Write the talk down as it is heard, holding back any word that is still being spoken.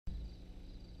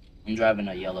I'm driving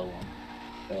a yellow one.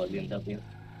 Yellow BMW.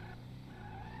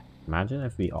 Imagine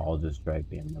if we all just drive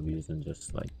BMWs and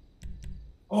just like.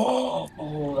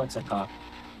 Oh, that's a cop.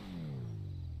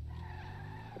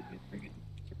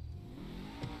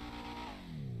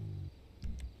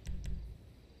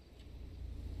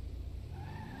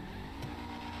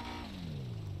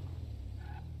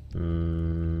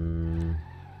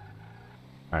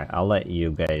 Alright, I'll let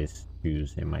you guys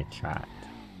choose in my chat.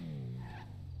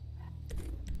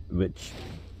 Which...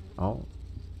 Oh.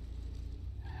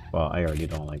 Well, I already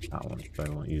don't like that one, so I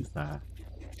won't use that.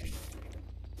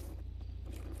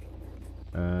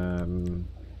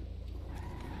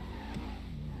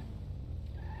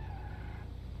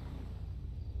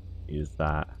 Use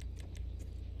that.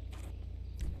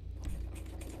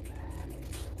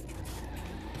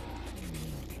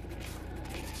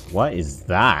 What is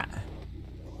that?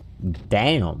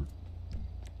 Damn.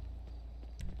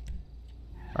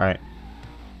 Alright.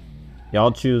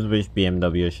 Y'all choose which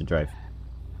BMW I should drive.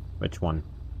 Which one?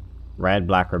 Red,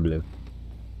 black, or blue?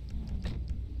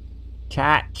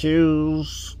 Chat,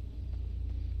 choose.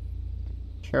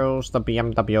 Choose the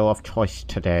BMW of choice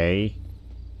today.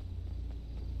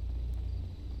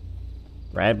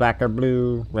 Red, black, or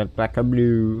blue? Red, black, or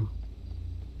blue?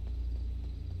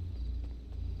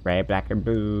 Red, black, or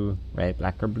blue? Red,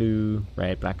 black, or blue?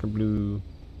 Red, black, or blue?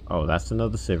 Oh, that's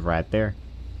another Civ right there.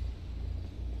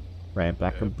 Red,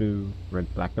 black, or blue?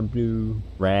 Red, black, or blue?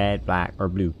 Red, black, or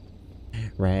blue?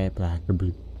 Red, black, or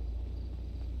blue?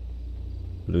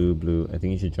 Blue, blue. I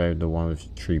think you should drive the one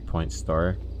with 3-point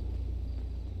star.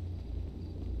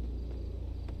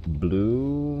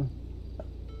 Blue.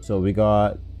 So we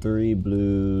got 3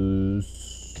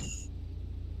 blues.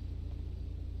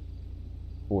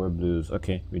 4 blues.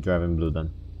 Okay, we're driving blue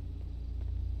then.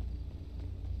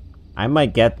 I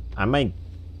might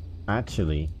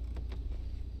actually.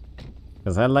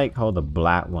 Because I like how the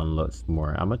black one looks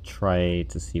more. I'm gonna try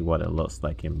to see what it looks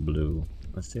like in blue.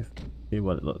 Let's see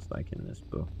what it looks like in this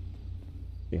blue.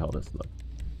 See how this looks.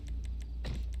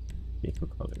 Vehicle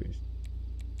colors.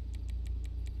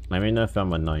 Let me know if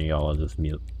I'm annoying y'all, I'll just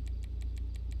mute.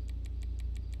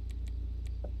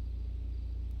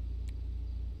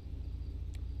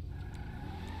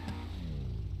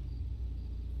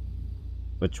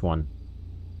 Which one?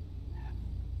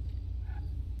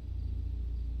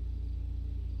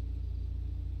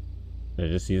 Should I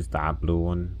just use that blue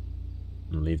one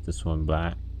and leave this one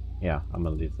black? Yeah, I'm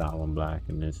gonna leave that one black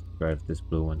and just drive this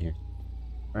blue one here.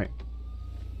 Alright.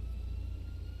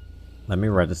 Let me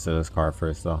register this car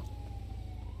first though.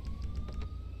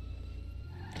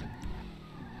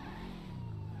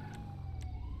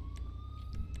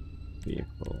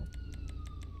 Vehicle.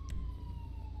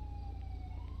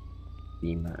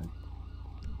 B-man.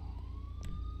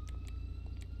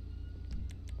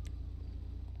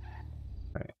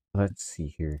 Alright, let's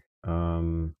see here.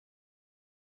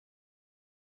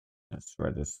 Let's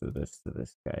register this to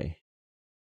this guy.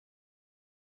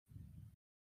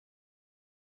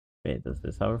 Wait, does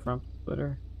this have a front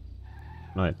splitter?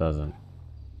 No, it doesn't.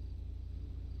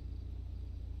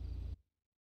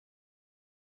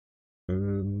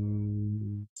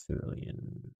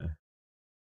 Civilian.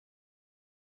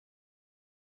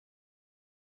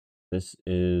 This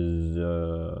is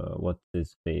what's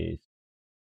his face?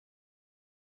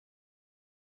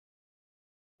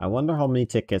 I wonder how many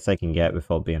tickets I can get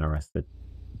without being arrested.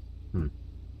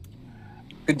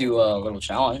 Could do a little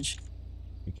challenge.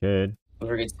 You could.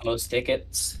 Whoever gets the most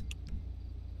tickets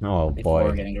Oh before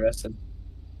boy. getting arrested.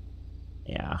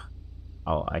 Yeah.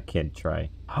 Oh, I could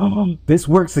try. Oh, this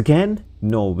works again?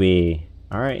 No way.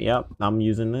 Alright, yep. I'm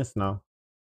using this now.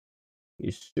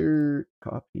 You sure?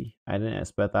 Copy. I didn't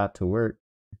expect that to work,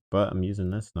 but I'm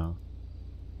using this now.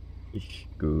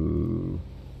 Go.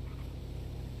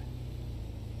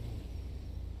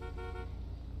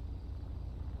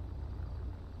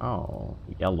 Oh,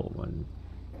 yellow one.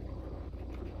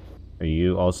 Are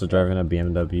you also driving a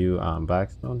BMW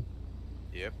Blackstone?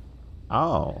 Yep.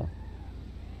 Oh.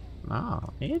 Oh,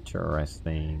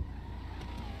 interesting.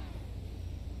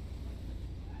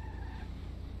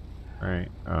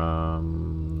 Alright,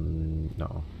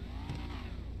 no.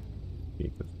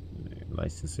 Because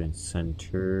licensing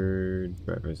center,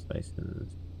 driver's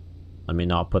license. Let me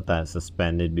not put that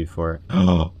suspended before.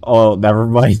 Oh, never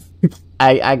mind.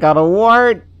 I got a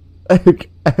warrant. You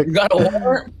got a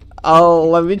warrant? Oh,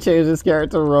 let me change this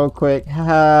character real quick.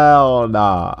 Hell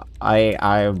nah. I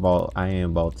am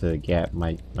about to get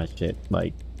my shit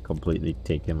like completely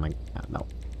taken. Like no,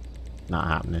 not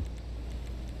happening.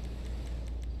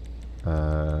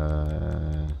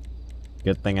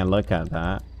 Good thing I look at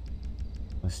that.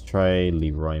 Let's try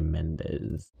Leroy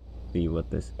Mendez. See what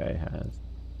this guy has.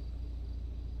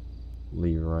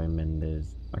 Leroy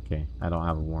Mendez. Okay, I don't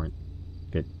have a warrant.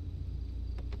 Good.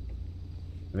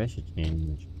 Maybe I should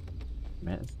change.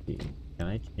 Let's see. Can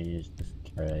I change this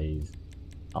guy's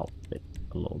outfit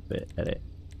a little bit? Edit.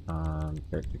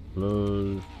 Character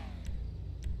clothes.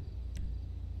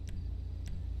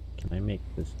 Can I make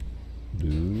this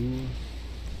blue?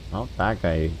 Oh, that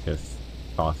guy just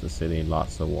cost the city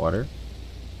lots of water.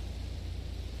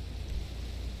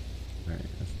 Alright,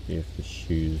 let's see if the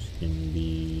shoes can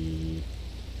be...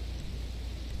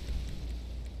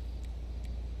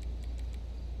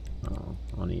 Oh,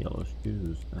 only yellow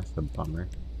shoes. That's a bummer.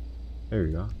 There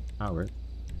we go. That works.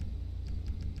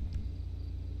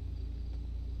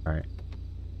 Alright.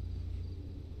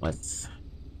 Let's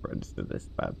register this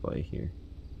bad boy here.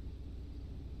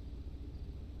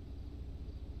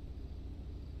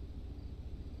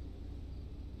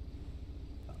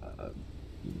 Uh,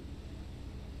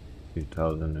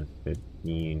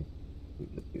 2015.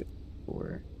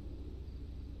 For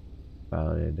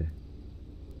valid.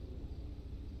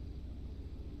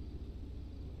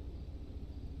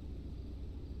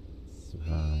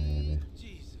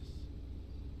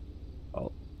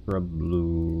 Ultra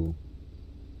blue,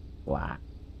 black,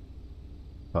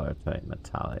 color type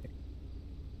metallic.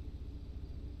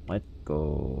 Let's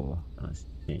go. Let's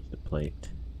change the plate.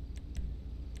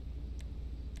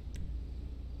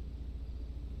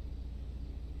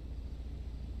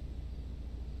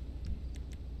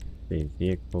 Save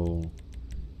vehicle.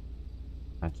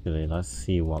 Actually, let's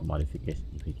see what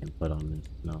modifications we can put on this.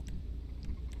 No.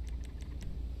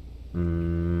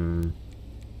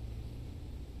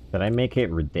 Did I make it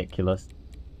ridiculous?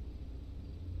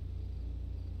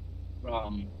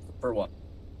 For what?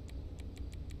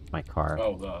 My car.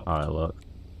 Oh, the... How it looks.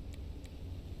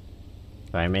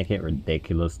 Did I make it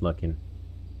ridiculous looking?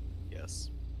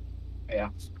 Yes.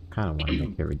 Yeah. Kind of want to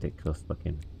make it ridiculous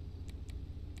looking.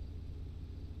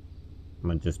 I'm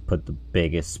gonna just put the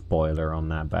biggest spoiler on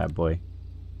that bad boy.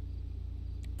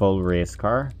 Full race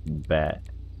car? Bet.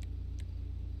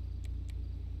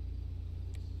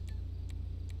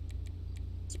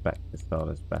 Expect this out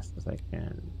as best as I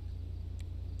can.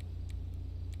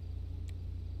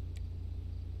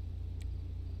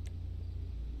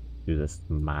 Do this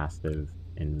massive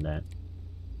indent.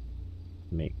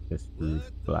 Make this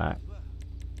roof black.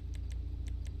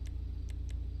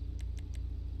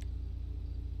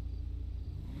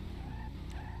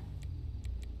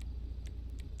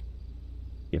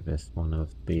 Give this one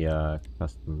of the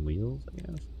custom wheels, I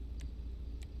guess.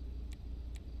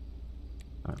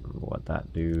 I don't remember what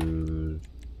that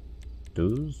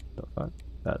does. The fuck?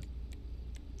 That.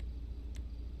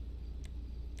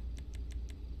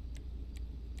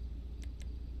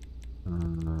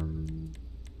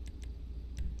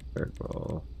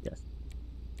 Purple, yes.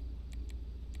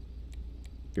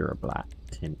 You're a black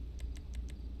tint.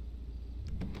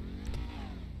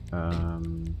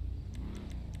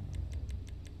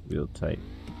 Wheel type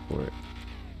for it.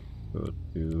 Go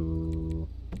to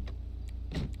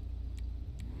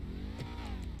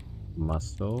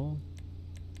muscle,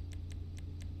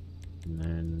 and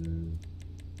then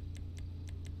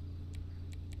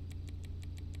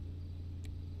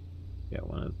get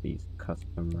one of these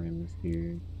custom rims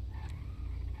here.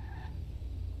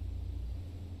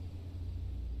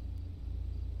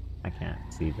 I can't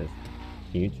see this.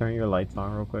 Can you turn your lights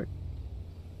on real quick?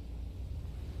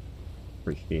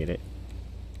 Appreciate it.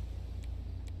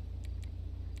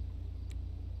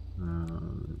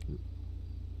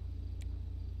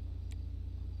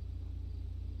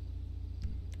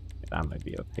 That might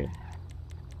be okay.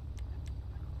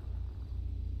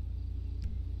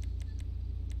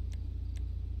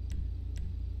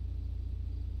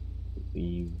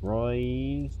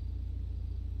 Leroy's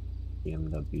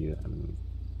BMW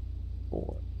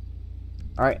M4.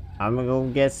 Alright, I'm gonna go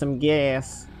get some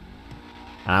gas.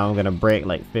 I'm gonna break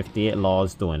like 58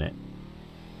 laws doing it.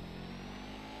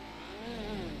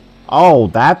 Oh,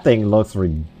 that thing looks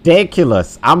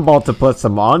ridiculous. I'm about to put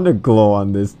some underglow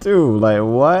on this too. Like,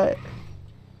 what?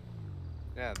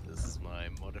 Yeah, this is my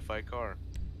modified car.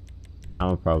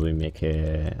 I'll probably make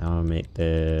it. I'll make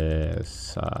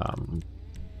this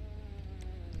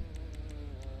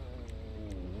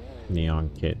neon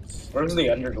kits. Where's the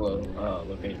underglow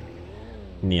located?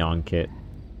 Neon kit.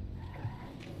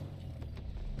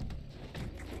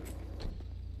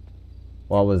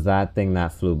 What was that thing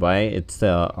that flew by? It's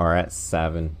the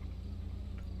RX-7.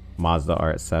 Mazda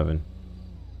RX-7.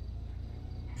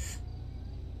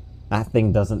 That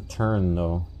thing doesn't turn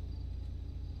though.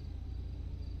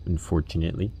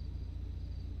 Unfortunately.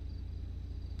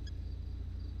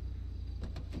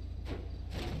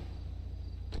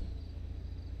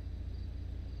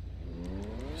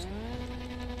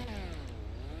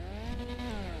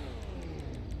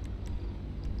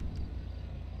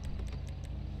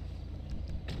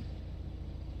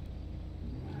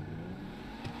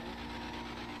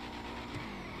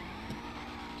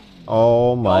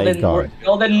 Oh my god.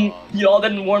 Y'all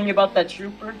didn't warn me about that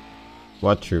trooper?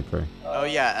 What trooper? Oh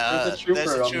yeah, there's a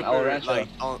trooper on El Rancho. like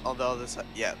on the other side.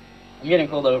 Yeah, I'm getting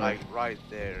pulled over. like right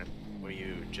there where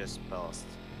you just passed.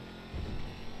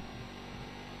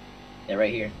 Yeah,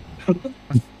 right here.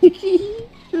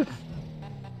 Yeah,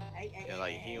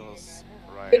 like he was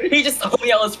right. He just told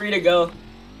me I was free to go.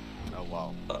 Oh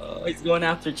wow. He's going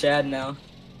after Chad now.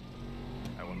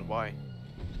 I wonder why.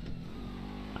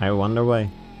 I wonder why.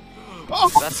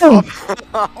 That's what.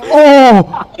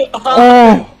 Oh!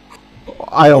 Oh!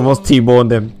 I almost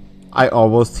T-boned him. I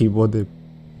almost T-boned him.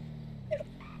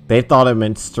 They thought it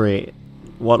meant straight.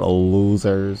 What a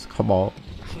losers. Come on.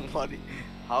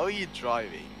 How are you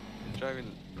driving? You're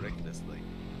driving recklessly.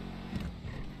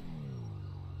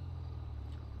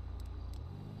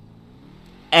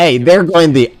 Hey, they're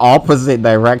going the opposite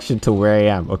direction to where I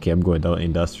am. Okay, I'm going to the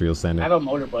industrial I center. have a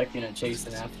motorbike unit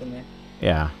chasing after me.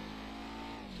 Yeah.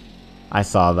 I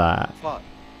saw that. Fuck.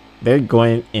 They're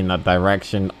going in a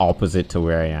direction opposite to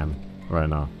where I am right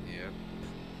now. Yeah.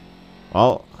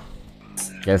 Well,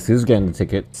 guess who's getting the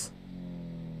tickets?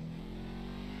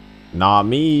 Not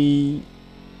me.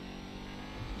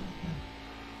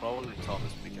 Probably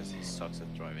Thomas because he sucks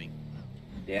at driving.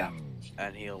 Yeah.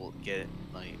 And he'll get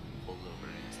like pulled over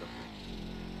and stuff.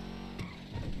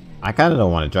 I kind of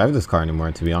don't want to drive this car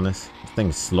anymore, to be honest. This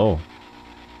thing's slow.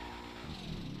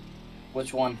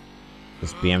 Which one?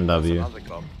 This There's BMW. another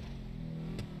cop.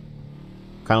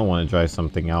 Kind of want to drive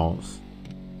something else.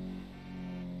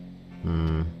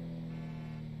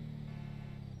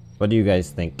 What do you guys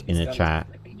think in the chat?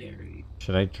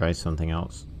 Should I try something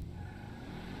else?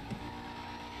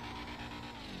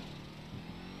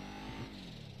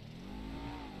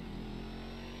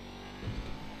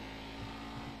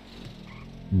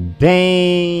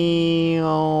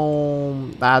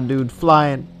 Damn, that dude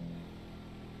flying.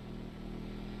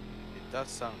 It does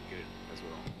sound good as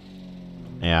well.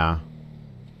 Yeah.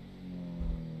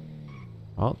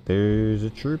 Oh, there's a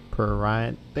trooper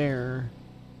right there.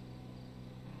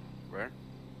 Where?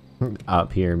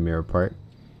 Up here in Mirror Park.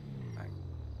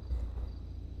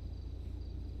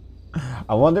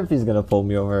 I wonder if he's gonna pull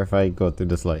me over if I go through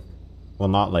this light. Well,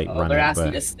 not like run they're it, asking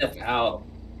but... to step out.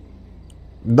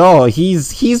 No,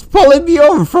 he's pulling me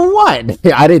over for what?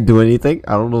 I didn't do anything.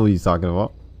 I don't know what he's talking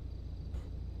about.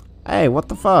 Hey, what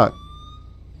the fuck?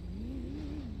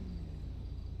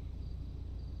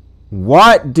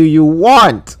 What do you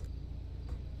want?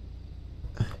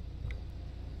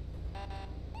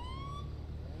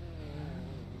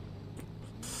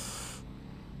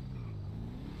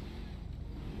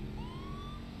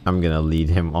 I'm gonna lead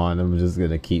him on. I'm just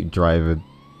gonna keep driving.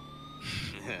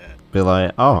 Be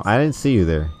like, oh, I didn't see you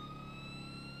there.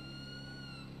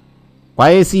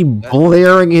 Why is he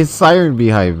blaring his siren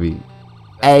behind me?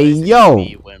 Hey, yo!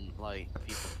 Me when like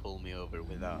people pull me over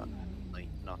without like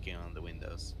knocking on the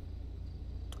windows.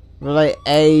 We're like,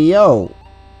 hey, yo!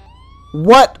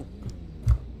 What?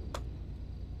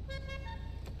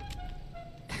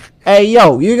 Hey,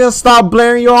 yo! You gonna stop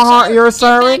blaring your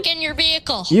siren? Get back in your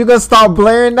vehicle. You gonna stop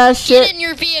blaring that shit? Get in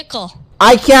your vehicle.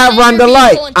 I can't run the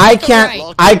light. I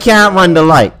can't run the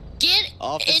light. Get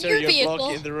Officer, in your you're vehicle.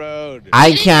 blocking the road.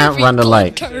 I can't run the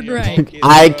light. Turn right.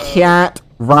 I can't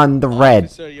run the red.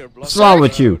 Officer, you're What's wrong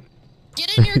with you?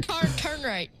 Get in your car and turn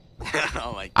right.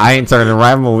 Oh my god. I ain't turning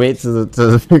right. I'm gonna wait till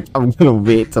I'm gonna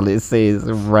wait till it says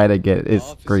red again. It's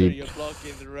Officer, green. you're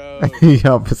blocking the road.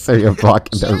 Officer, you're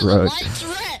blocking the Sir, the road. light's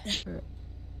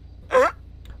red.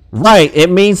 Right, it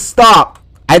means stop.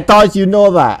 I thought you know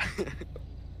that.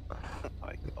 Oh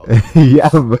my god. Yeah,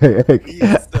 but He's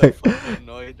so fucking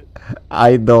annoyed.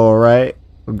 I know, right?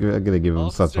 I'm gonna give him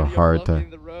such Officer, a you're hard blocking time.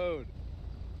 the road.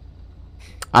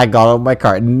 I got out my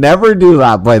car. Never do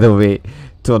that, by the way,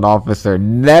 to an officer.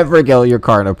 Never get out your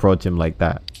car and approach him like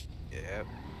that. Yeah.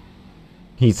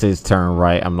 He says turn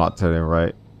right. I'm not turning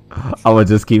right. I would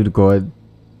just keep going.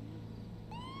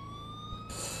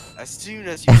 As soon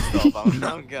as you stop,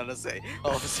 I'm gonna say,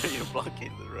 officer, you're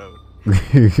blocking the road.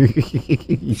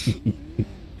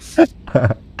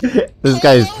 This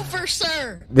guy's over,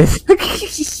 sir. this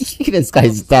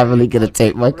guy's definitely gonna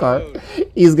take my car.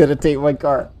 He's gonna take my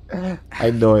car.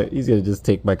 I know it. He's gonna just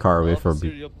take my car away from Officer,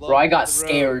 me. you're Bro, I got blocking the road.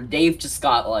 scared. Dave just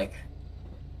got like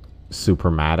Super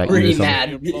mad at you or pretty something. mad.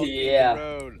 You're blocking the Yeah.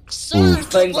 road. Sir, Ooh. the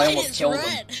Things I light almost is killed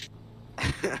him.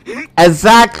 red.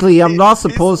 Exactly. I'm not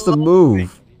He's supposed to laughing.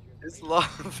 move. It's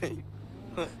laughing.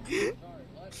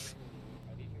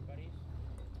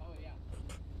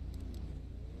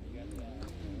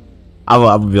 I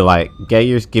will be like,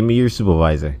 give me your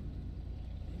supervisor.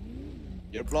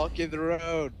 You're blocking the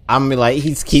road. I'm be like,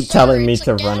 he's keep Sir, telling me it's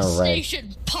to a run gas a red.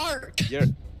 station. Park.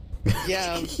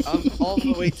 Yeah, I'm on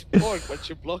the way to park, but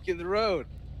you're blocking the road.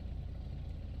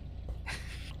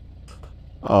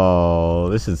 Oh,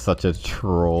 this is such a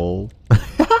troll.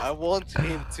 I want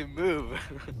him to move.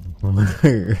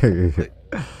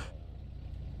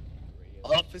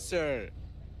 Officer,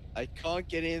 I can't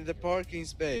get in the parking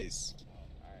space.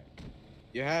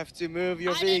 You have to move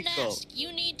your I didn't vehicle. ask.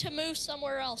 You need to move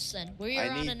somewhere else then. We I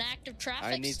are on need- an active I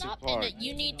traffic need to stop, park. and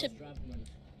you need to.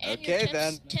 And Okay,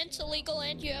 your tent's illegal,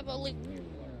 and you have a.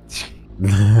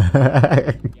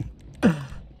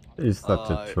 He's such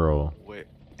a troll. Wait,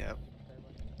 yep.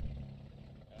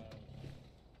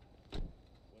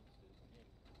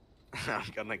 I'm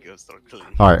gonna go start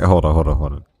cleaning. Alright, hold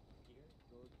on.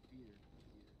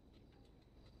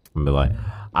 I'm be like,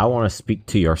 I want to speak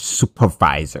to your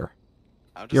supervisor.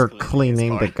 I'm just You're cleaning his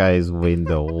cleaning the car. guy's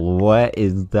window. What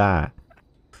is that?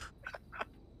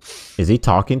 Is he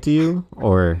talking to you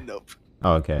or? Nope,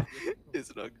 Oh, okay.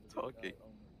 he's not talking.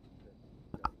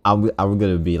 I'm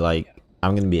gonna be like,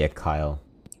 I'm gonna be a Kyle.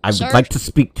 I would Sir? like to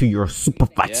speak to your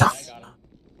supervisor. Yes.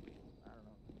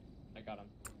 I got him.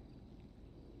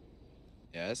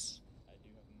 Yes.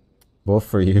 Both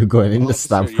for you going in the Officer,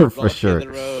 stamper you're for blocking sure. the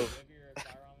road.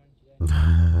 Oh yeah,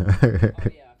 I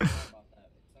forgot about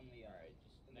that. It's on the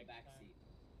in the back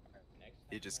seat.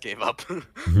 He just gave up.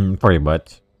 Pretty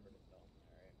much.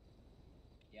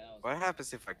 Yeah, that was What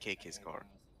happens if I kick his car?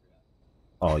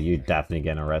 Oh, you definitely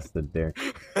getting arrested there.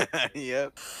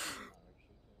 Yep.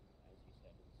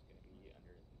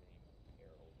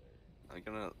 I'm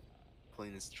gonna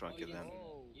clean his trunk and then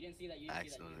You didn't see that. You didn't see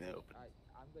that. accidentally open.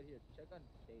 I'm good here. Check on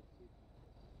Dave.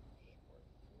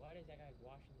 What is that guy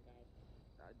washing the guy?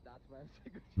 That's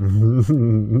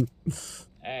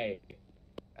my Hey.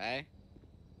 Hey?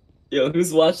 Yo,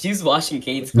 who's washing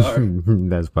Kate's car?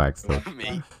 That's Blackstone.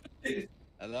 Me?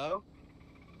 Hello?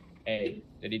 Hey,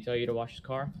 did he tell you to wash his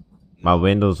car? My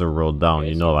windows are rolled down. Okay,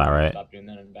 You so know that, can right? Stop doing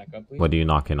that and back up, please. What are you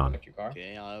knocking on? Back your car?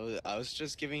 Okay, I was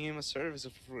just giving him a service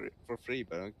for free,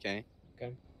 but okay.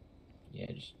 Yeah,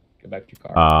 just go back to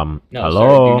your car. No,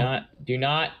 Hello? sir, do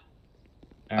not.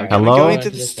 I'm Alright, gonna Hello? go into to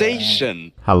the this door, alright.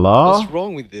 station. Hello? What's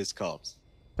wrong with these cops?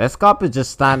 This cop is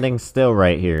just standing still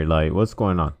right here. Like, what's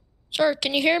going on? Sir,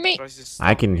 can you hear me? Tries to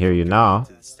I stop can me hear from you going now.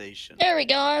 into the station. There we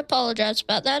go. I apologize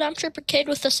about that. I'm Trooper Cade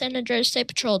with the San Andreas State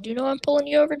Patrol. Do you know I'm pulling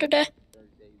you over today?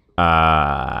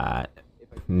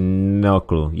 No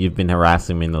clue. You've been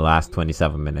harassing me in the last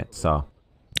 27 minutes, so.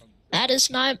 That is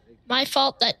not my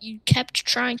fault that you kept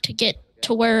trying to get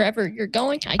to wherever you're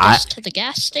going. I guess to the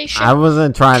gas station. I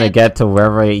wasn't trying to Kept- get to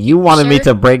wherever you wanted me Sir,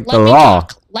 to break the let me law.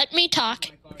 talk. Let me talk.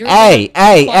 You're Hey, gonna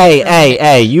hey, quiet hey, for a hey, minute.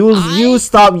 hey, you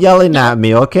stop yelling at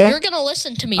me, okay? You're gonna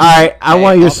listen to me. Alright, I Hey,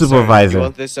 want your officer, supervisor. You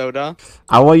want this soda?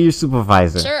 I want your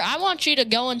supervisor. Sir, I want you to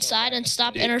go inside and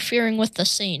stop interfering with the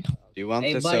scene. Do you want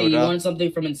Hey, the buddy, soda? you want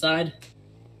something from inside?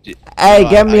 Hey, No,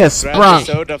 get me I a grabbed the sprunk.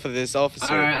 soda for this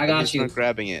officer. Alright, I but got he's you. not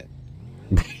grabbing it.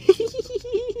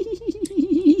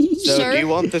 So, Sir, do you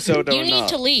want the soda You or need not?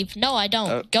 to leave. No, I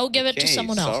don't. Go give it to Okay,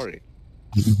 someone else. sorry.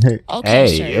 Okay, Hey,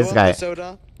 sir. Do you this want guy. the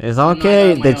soda? It's No,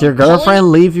 okay. I got my Did your own.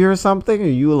 girlfriend leave you or something? Or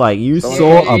you like, you so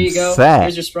Here you go. upset?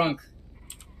 Here's your sprunk.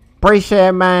 Appreciate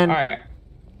it, man. Alright.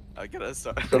 I gotta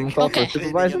start. Someone call for a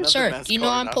supervisor? Sir, you know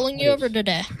I'm pulling you over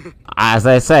today. As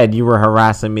I said, you were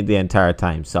harassing me the entire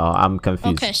time, so I'm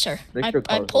confused. Okay, sir. I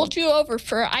pulled you over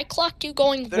I clocked you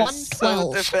going They're so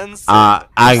 112.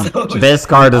 defensive. This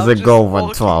car doesn't just go walking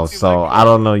 112, to so my I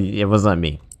don't know. It wasn't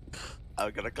me.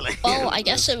 I'm gonna claim. Well, I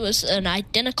guess it was an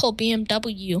identical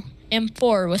BMW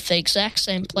M4 with the exact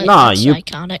same plate. Nah, That's you-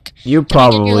 iconic. You Can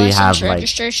I get your probably license, have like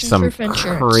registration, some proof of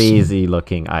insurance? crazy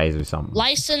looking eyes or something.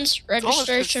 License,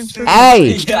 registration, just proof.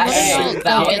 Hey! Yeah, Hey,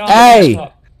 that hey, one.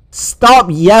 Hey! Stop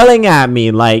yelling at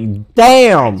me! Like,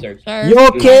 damn! Sir, Sir, You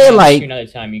okay? I'll ask you like, another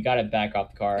time. You gotta back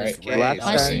off the car, right? Okay,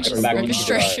 license, Go back into your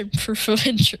car. registration, proof of What's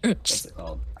insurance. it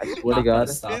called? I swear to God,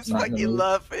 Stop, It's stop. fucking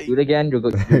laughing. do it again, you're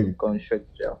going straight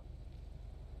to jail.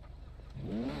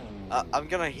 I'm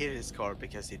gonna hit his car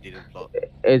because he didn't block.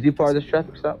 Is he part of this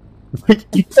traffic stop?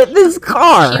 this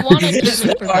car! He wanted the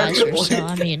supervisor, so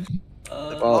I mean,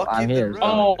 Well, I'm here,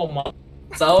 so- Oh my.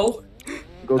 So?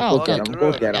 Go, Oh, go get good. him,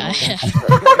 go get yeah. him.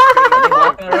 Are they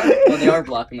blocking the road? Oh, they are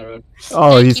blocking the road.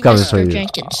 Oh, Thank he's you, coming for Mr. you.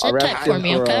 Jenkins. Sit Arrest tight him for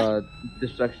me, okay?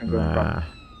 Distraction going wrong.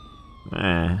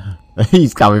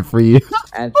 He's coming for you.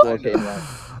 And for okay, wrong.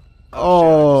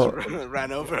 Oh, shit, I just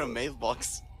ran over a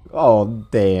mailbox. Oh,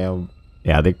 damn.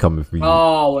 Yeah, they're coming for you.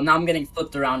 Oh, well, now I'm getting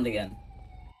flipped around again.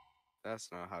 That's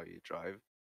not how you drive.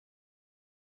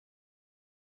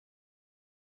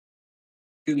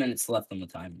 2 minutes left on the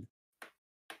timer.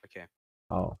 Okay.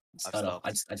 Oh. I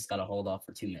I've stopped. just gotta hold off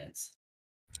for 2 minutes.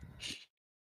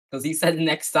 Because he said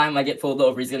next time I get pulled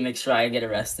over, he's gonna make sure I get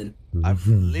arrested. I've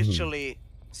literally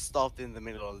stopped in the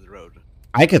middle of the road.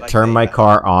 I could Like turn they my have.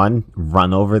 car on,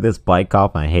 run over this bike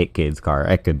cop, and hit Cade's car.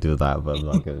 I could do that, but I'm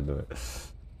not gonna do it.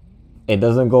 It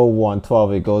doesn't go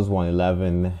 112, it goes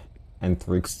 111 and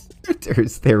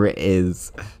 3/4. There it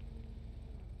is.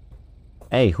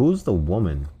 Hey, who's the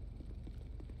woman?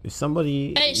 Is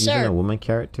somebody Hey, using sir. a woman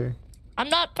character? I'm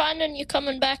not finding you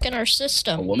coming back in our A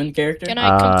system. woman character? Can I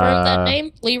confirm that Uh,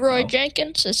 name? Leroy no.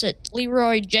 Jenkins? Is it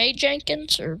Leroy J.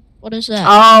 Jenkins, or what is that?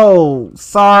 Oh,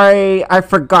 sorry. I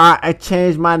forgot. I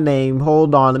changed my name.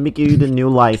 Hold on. Let me give you the new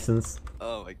license.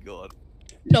 Oh my god.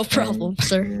 No problem,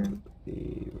 sir.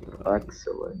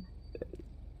 Excellent.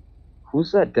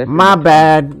 Who's that deputy? My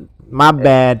bad. My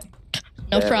bad.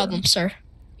 No Yeah. problem, sir.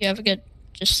 You have a good...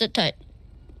 Just sit tight.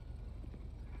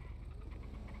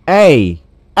 Hey.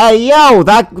 Hey, yo.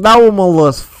 That woman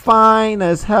was fine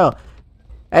as hell.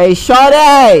 Hey,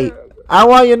 Sade. I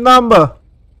want your number.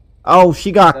 Oh,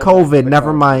 she got That's COVID. not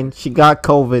Never the mind. She got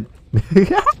COVID.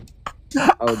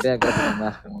 Oh, Dad, got my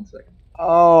mask in 1 second.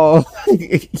 Oh.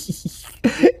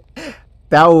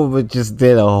 That woman just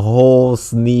did a whole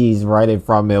sneeze right in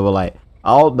front of me. We're like,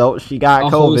 oh, no, she got A COVID.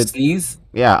 whole sneeze?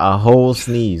 Yeah, a whole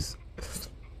sneeze.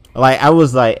 Like, I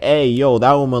was like, hey, yo,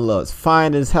 that woman looks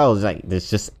fine as hell. It's like, there's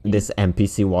just this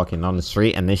NPC walking on the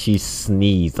street, and then she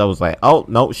sneezed. I was like, oh,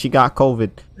 no, she got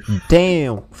COVID.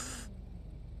 Damn.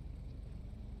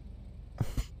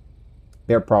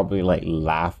 They're probably, like,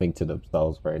 laughing to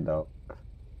themselves right now.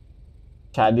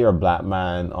 Chad, you're a black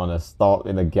man on a stop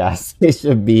in a gas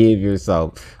station. Behave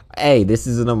yourself. Hey, this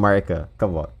is in America.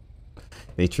 Come on.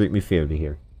 They treat me fairly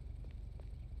here.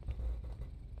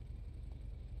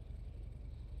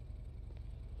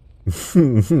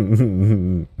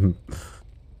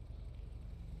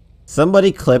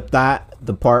 Somebody clip that.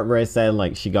 The part where I said,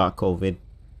 like, she got COVID.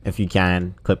 If you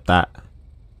can, clip that.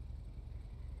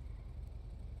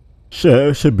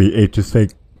 Should be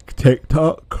interesting.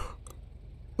 TikTok.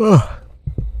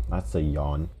 That's a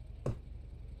yawn.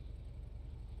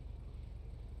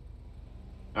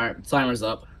 Alright, timer's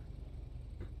up.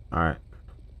 Alright.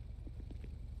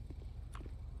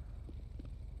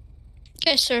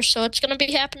 Okay, sir, so it's gonna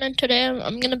be happening today.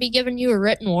 I'm gonna be giving you a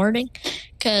written warning,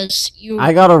 because you...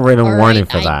 I got a written Alright, warning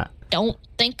for that. don't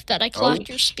think that I clocked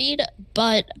your speed,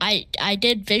 but I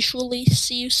did visually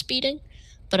see you speeding,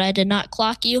 but I did not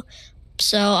clock you.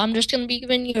 So I'm just going to be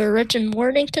giving you a written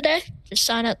warning today. Just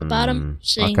sign at the bottom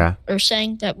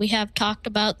saying that we have talked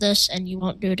about this and you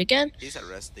won't do it again. He's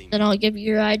arresting. Then I'll give you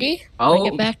your ID. When I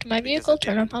get back to my vehicle,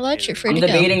 turn on my lights, you're free I'm to go.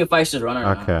 debating if I should run or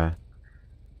not. Okay.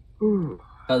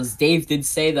 Because Dave did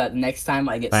say that next time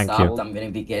I get Thank stopped, you. I'm gonna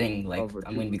be getting I'm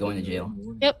gonna be going to jail.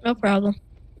 Yep, no problem.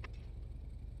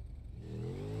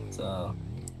 So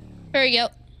There you go.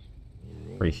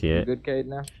 Appreciate it. Good, Cade,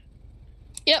 now?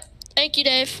 Yep. Thank you,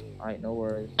 Dave. Alright, no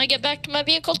worries. I get back to my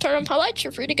vehicle, turn on my lights,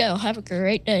 you're free to go. Have a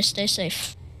great day. Stay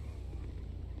safe.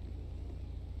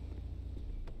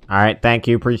 Alright, thank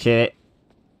you. Appreciate it.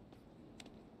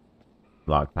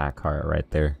 Lock that car right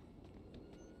there.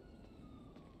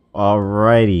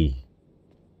 Alrighty.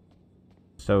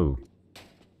 So.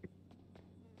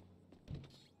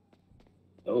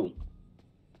 Oh.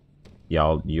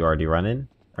 Y'all, you already running?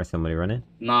 Or somebody running?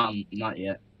 Nah, not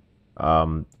yet.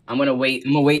 I'm gonna wait.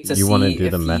 I'm gonna wait to You see wanna do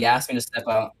if the meth? he asks me to step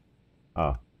out.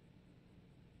 Oh.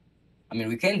 I mean,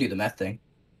 we can do the meth thing,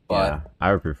 but Yeah,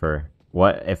 I would prefer.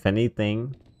 What, if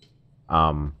anything,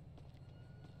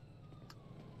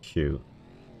 shoot.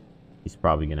 He's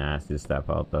probably gonna ask you to step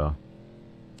out, though.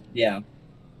 yeah.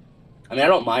 I mean, I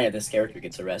don't mind if this character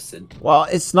gets arrested. Well,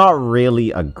 it's not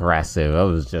really aggressive. I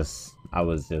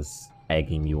was just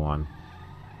egging you on.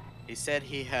 He said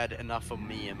he had enough of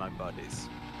me and my buddies.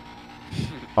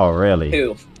 Oh, really?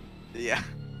 Who? Yeah.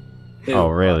 Who? Oh,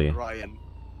 really? Ryan.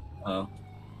 Oh.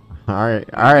 Alright,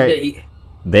 alright. He-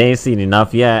 They ain't seen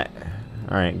enough yet.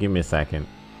 Alright, give me a second.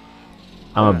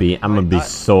 I'm gonna be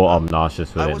so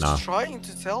obnoxious with I it was now. trying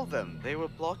to tell them. They were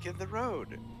blocking the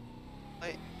road.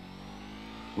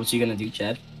 What you gonna do,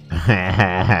 Chad?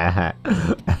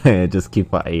 Just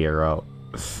keep an ear out.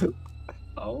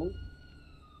 Oh.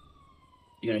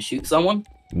 You gonna shoot someone?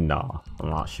 No, I'm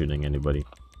not shooting anybody.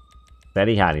 Said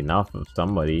he had enough of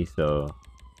somebody, so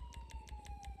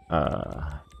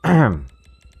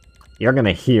you're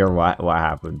gonna hear what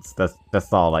happens.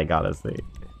 That's all I gotta say.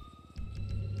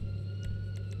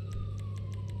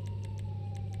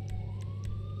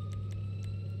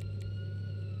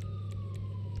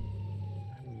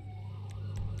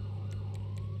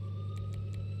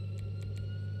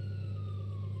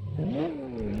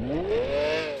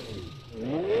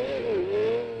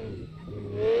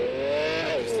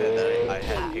 I just said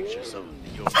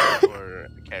your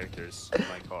characters in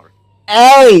my car.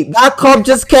 Hey, that cop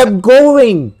just kept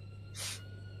going.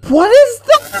 What is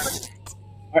that?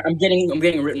 I'm getting a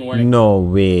written warning. No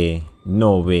way.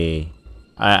 No way.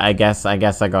 I guess I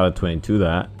got a 22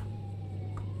 that.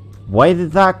 Why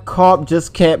did that cop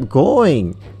just kept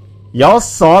going? Y'all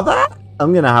saw that?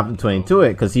 I'm gonna have to 22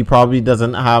 it because he probably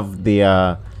doesn't have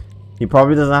the he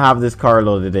probably doesn't have this car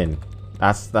loaded in.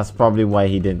 That's probably why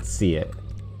he didn't see it.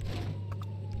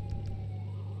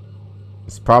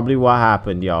 It's probably what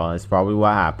happened, y'all. It's probably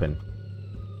what happened.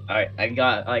 Alright, I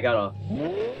got a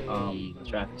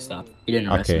traffic stop. He didn't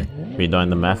arrest me. We doing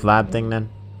the meth lab thing then?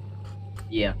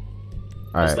 Yeah.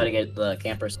 All Just right. gotta get the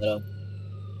camper set up.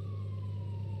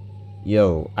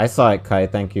 Yo, I saw it, Kai.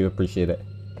 Thank you. Appreciate it.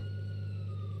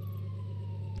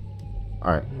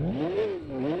 All right.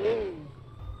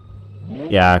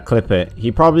 Yeah, clip it.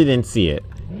 He probably didn't see it.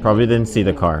 Probably didn't see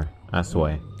the car. That's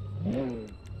why.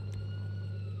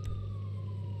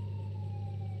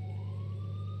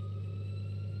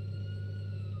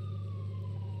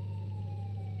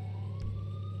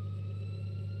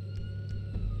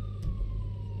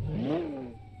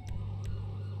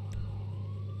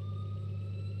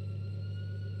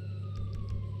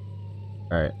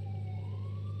 Alright.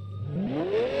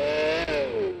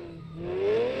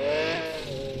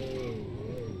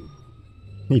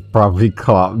 He probably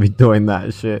caught me doing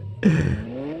that shit.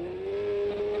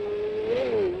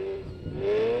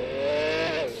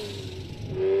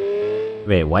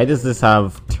 Wait, why does this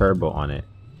have turbo on it?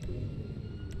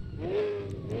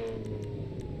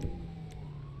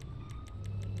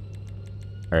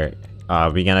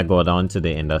 Alright. We gonna go down to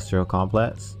the industrial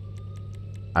complex?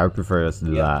 I would prefer us to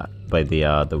do that by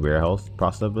the warehouse,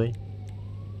 possibly.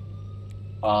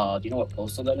 Do you know what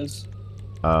postal that is?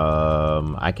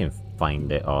 I can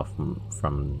find it off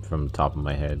from the top of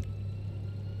my head.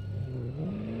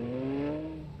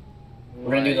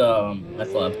 We're gonna do the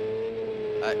meth lab.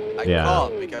 I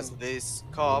can't because these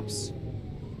cops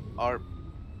are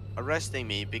arresting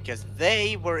me because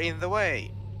they were in the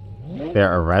way.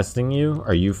 They're arresting you?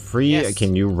 Are you free? Yes.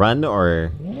 Can you run,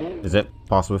 or is it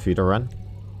possible for you to run?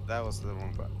 That was the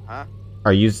wrong button, huh?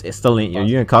 Are you still in? Are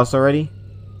you in cuffs already?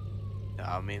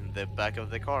 I'm in the back of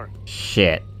the car.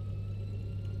 Shit.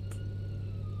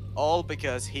 All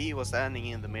because he was standing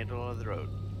in the middle of the road.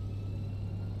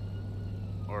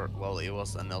 Or, well, it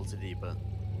was an LTD, but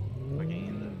fucking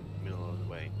in the middle of the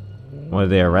way. What are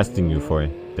they arresting you for?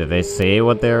 Did they say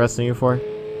what they're arresting you for?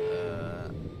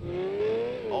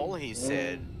 All he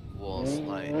said was,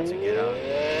 like, to get out of the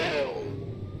vehicle.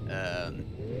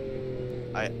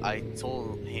 I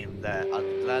told him that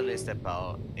I'd gladly step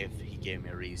out if he gave me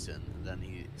a reason. And then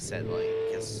he said, like,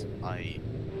 because I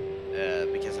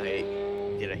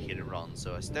did a hit and run.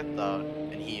 So I stepped out,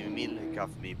 and he immediately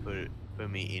cuffed me, put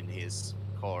me in his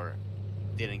car.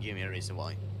 Didn't give me a reason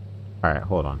why. Alright,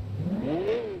 hold on.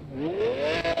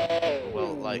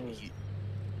 Well, like, he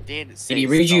did say. Did he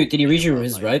read you? stop Did he read you me,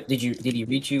 his like, right? Did he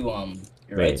read you your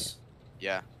Wait. rights?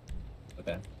 Yeah.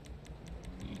 Okay.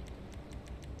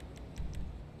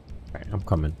 Alright, I'm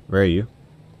coming. Where are you?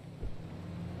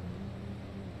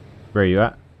 Where are you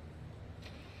at?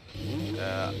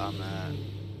 I'm at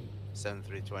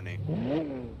 7320.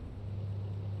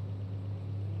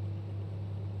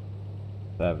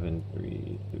 7,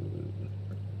 3, 2.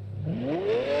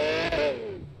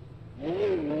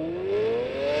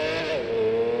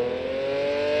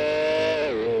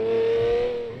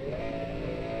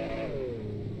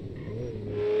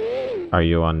 Are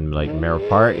you on like Mirror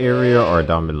Park area or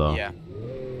down below? Yeah.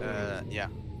 Yeah.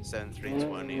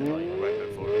 7320, like right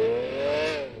before.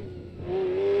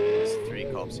 There's 3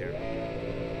 cops here.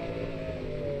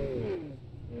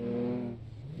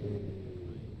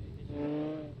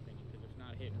 It's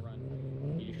not a hit and run.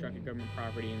 You struck a government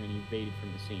property and then you evaded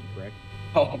from the scene, correct?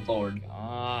 Oh Lord.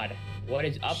 God, what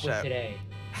is up with Shut- today?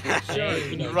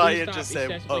 Ryan just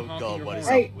said, "Oh God, what is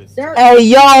up with?" Hey,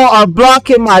 y'all are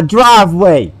blocking my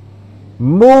driveway.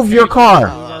 Move your car.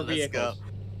 Oh, let's go.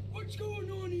 What's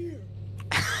going on here?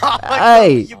 Oh my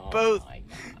Hey. God, you both. my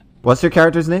God. What's your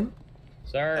character's name?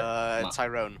 Sir.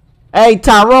 Tyrone. Hey,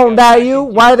 Tyrone, that you?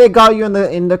 Why they got you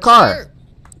in the car?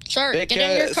 Sir, get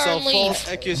in your car and leave. false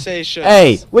accusations.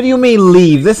 Hey, what do you mean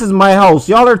leave? This is my house.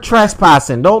 Y'all are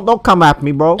trespassing. Don't come at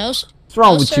me, bro. No, What's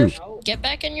wrong no, with sir. you? Get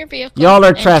back in your vehicle. Y'all are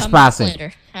and come back trespassing.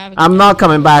 later. Have a good I'm day. not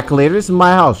coming back later. This is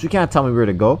my house. You can't tell me where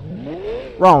to go.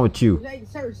 Wrong with you? Hey,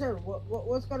 sir,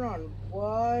 what's going on?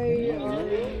 Why are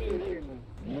you here?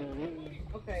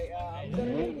 Okay, I'm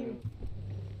gonna need you.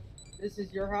 This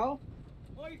is your house?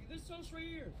 Mike, this house right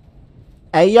here.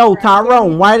 Hey, yo,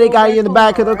 Tyrone, why they got you in the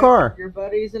back of the car? Your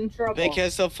buddy's in trouble.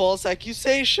 Because of false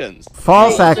accusations.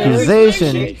 False Hey,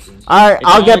 accusation. All right, It's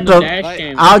I'll all get in the dash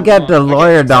cam. I'll get the Okay,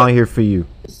 lawyer so- down here for you.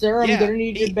 Sir, I'm gonna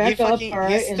need you back up,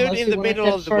 alright? He stood in the middle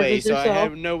of the way, so I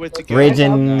have nowhere to go. Rage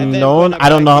And then unknown. when I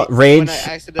don't know. when Rage I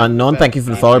accidentally unknown. Thank you for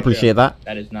the fell- follow. Appreciate that.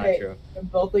 That is not Hey, true.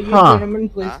 both of you Huh. gentlemen,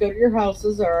 please go to your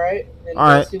houses, alright?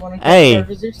 Alright. You want to Hey,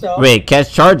 charges yourself. wait,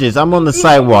 catch charges. I'm on the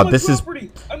sidewalk. This is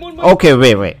okay.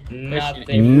 Wait.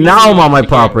 Nothing. Now I'm on my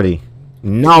property.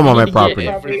 Now I'm on my We property.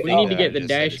 need to get the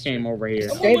dash cam over here.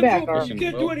 Stay back, alright? Listen,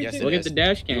 Yes, look it at is. the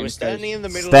dash You cam. were standing in the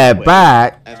middle of Step the way,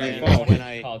 back. and then Oh. when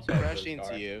I crashed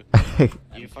into you,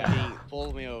 you fucking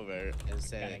pulled me over and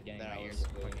said that I was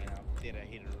fucking did a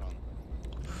hit and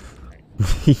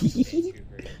run.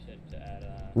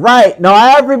 Right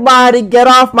now, everybody, get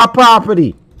off my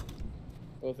property.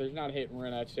 Well, if there's not a hit and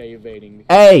run, I'd say evading.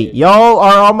 Hey, y'all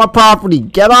are on my property.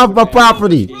 Get off my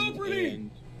property.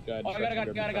 Oh, I got a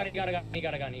gun. He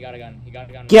got a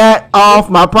gun. Get off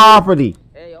my property.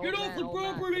 Hey, Get off the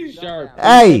property! Sharp,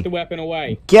 Hey. put the weapon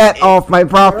away. Get off my I'm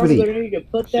property. gonna need to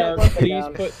put that Sharp, weapon please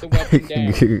down. put the weapon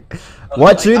down.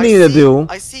 What you I need to see- do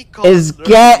I see cops is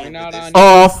lurking get into You're this. not on-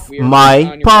 off We are not my on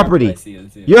your property.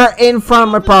 You're in front of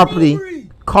my property,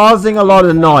 causing a lot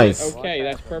of noise. Okay,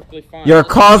 that's perfectly fine. You're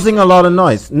causing a lot of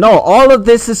noise. No, all of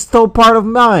this is still part of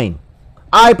mine.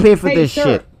 I pay for Hey, this sir,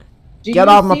 shit. Do Get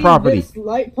you off my see property. This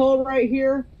light pole right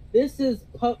here. This is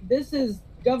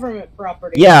government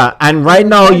property. Yeah, and right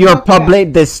now Right you're about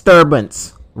public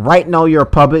disturbance. Right now you're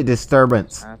public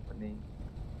disturbance. Happening.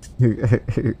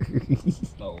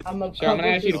 I'm a Sure, I'm gonna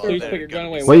ask you to please put your gun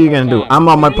away. What are one you more gonna do? time. I'm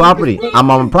on my property. I'm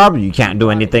on my property. You can't do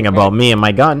anything about me and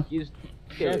my gun. Excuse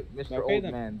Sure. Mr. Okay, Old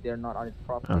then. Man, they're not on his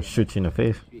property. I'll shoot you in the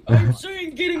face. I'm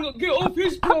saying get off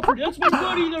his property. That's my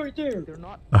buddy right there. They're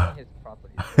not on his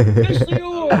property. Yes, they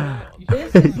are.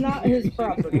 This is not his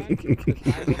property.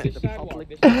 This sidewalk,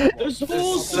 this This sidewalk.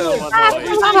 whole So place. annoying.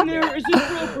 Everything there is his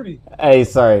property. Hey,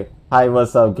 sorry. Hi,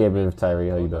 what's up, Gabriel Tyree?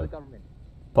 How you doing? Government.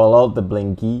 Pull out the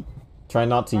blinky. Try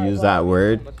not to use that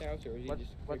word. What's the house, or is he What's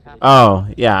just- happening? Oh,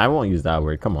 yeah, I won't use that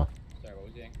word. Come on. Sorry, what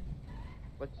was he saying?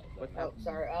 What's Oh, happening?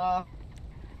 sorry.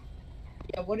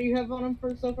 Yeah, what do you have on him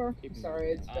for so far?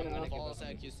 Sorry, it's been a... False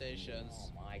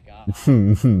accusations. Oh my god.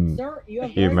 Sir, you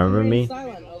have You remember right to remain me?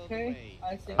 silent, okay?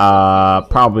 I say-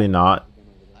 Probably not.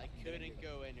 I couldn't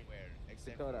go anywhere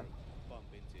except for Dakota. bump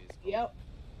into his car. Yep.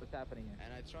 What's happening here?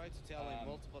 And I tried to tell him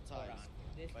multiple times,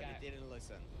 This but guy. he didn't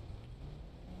listen.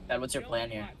 Dad, what's your plan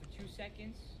here? For 2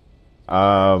 seconds.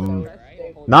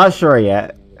 Not sure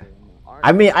yet.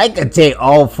 I mean, I could take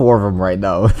all 4 of them right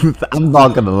now. I'm not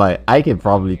gonna lie. I can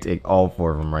probably take all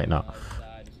 4 of them right now.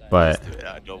 But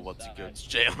I don't want to go to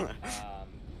jail.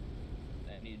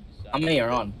 How many are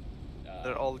on?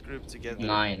 They're all grouped together.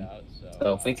 9.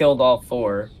 So if we killed all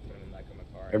 4,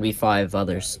 there'd be 5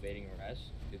 others.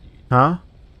 huh?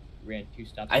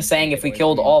 I'm saying if we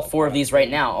killed all 4 of these right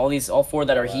now, all 4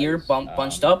 that are here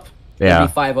bunched up, there'd Yeah.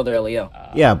 be 5 other LEO.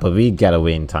 Yeah, but we get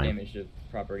away in time. Damage to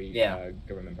property. Yeah.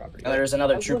 Government property. And there's I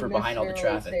another wouldn't trooper behind all the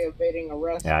necessarily traffic. say evading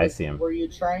arrest, Yeah, I but see him. Were you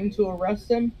trying to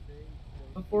arrest him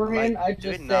beforehand? Like, I'd do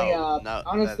it just say, now, now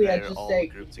honestly, that I'd they're just all say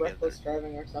grouped together. reckless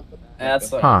driving or something.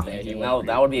 That's what Huh. I'm thinking.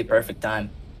 That would be a perfect time.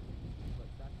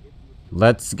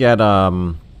 Let's get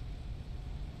I'm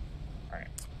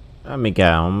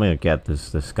gonna get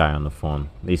this guy on the phone.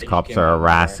 These cops are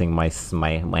harassing my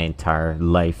entire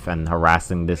life and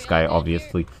harassing this guy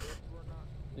obviously.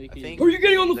 I think Who are you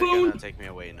getting on the they're phone? gonna take me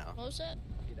away now. What was that?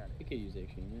 You could use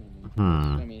action, yeah.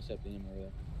 Hmm. Let me accept the name over there.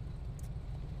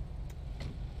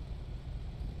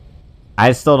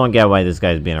 I still don't get why this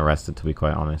guy's being arrested, to be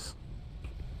quite honest.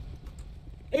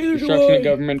 Destruction of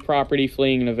government property,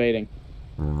 fleeing and evading.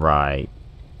 Right.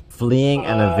 Fleeing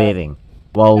and Not evading.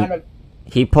 Well, a-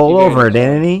 he pulled Evading. over,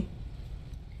 didn't he?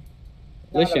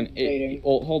 not Listen, evading.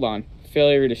 well, hold on.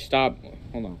 Failure to stop.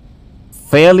 Hold on.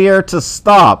 Failure to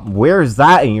stop. Where is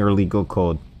that in your legal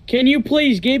code? Can you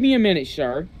please give me a minute,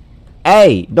 sir?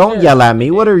 Hey, don't Sure. yell at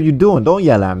me. What are you doing? Don't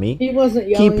yell at me. He wasn't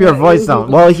yelling Keep your at you, voice he down. was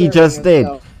Well, he asserting just did.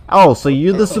 himself. Oh, so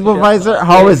you're the supervisor?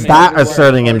 How is that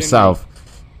asserting himself?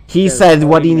 He said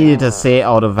what he needed to say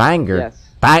out of anger. Yes.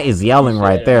 That is yelling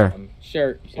right there.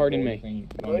 Sir, pardon me.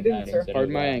 No, I didn't, sir.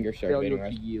 Pardon my anger, sir. Failure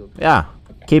to yield. Yeah.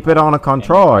 Keep it under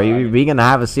control, or we're gonna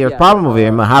have a serious problem over here.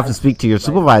 I'm gonna have to speak to your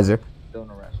supervisor. Don't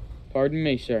arrest. Pardon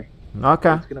me, sir.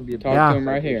 Okay. It's gonna be a Talk to him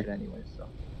right here. Anyway, so.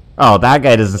 Oh, that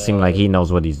guy doesn't seem like he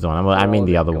knows what he's doing. I mean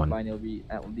the other one. Combined, it'll be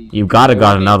at least- You gotta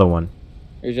got another one.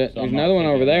 There's another one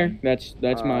over there. That's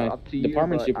my up to you,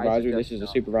 department but I supervisor. This suggest is a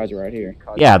no. supervisor right here.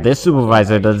 Yeah, this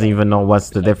supervisor doesn't even know what's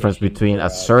the difference between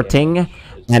asserting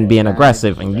and being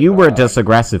aggressive, and you were just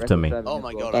aggressive to me. Oh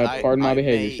my god, pardon my I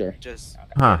behavior, may sir. just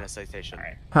Huh. get a citation.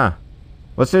 Huh?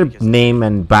 What's your name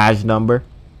and badge number?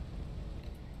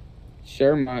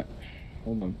 Sir,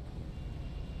 hold on.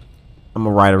 I'm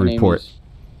gonna write a report.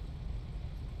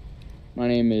 My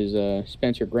name is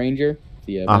Spencer Granger,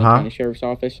 the Benton County Sheriff's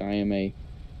Office. I am a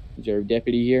reserve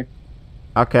deputy here.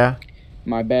 Okay.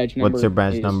 My badge number. What's your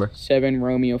badge is number? 7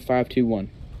 Romeo 521.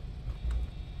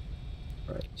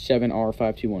 7R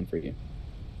 521 for you.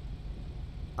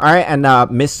 All right, and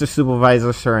Mr.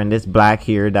 Supervisor, sir, and this black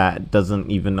here that doesn't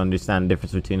even understand the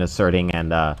difference between asserting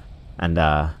and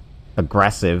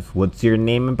aggressive. What's your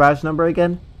name and badge number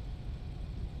again?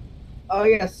 Oh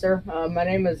yes, sir. My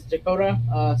name is Dakota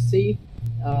C.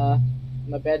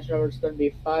 My badge number is going to be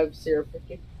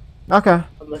 5050. Okay.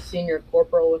 I'm a senior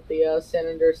corporal with the San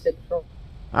Andreas State Patrol.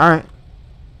 All right.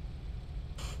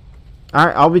 All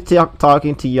right, I'll be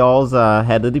talking to y'all's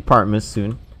head of department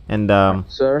soon, and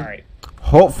Sir. All right.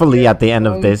 hopefully at the end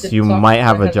of this you might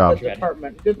have a job.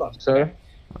 Good luck, sir.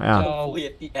 Yeah. Hopefully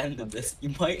at the end of this,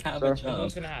 you might have a job.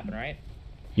 What's gonna happen, right?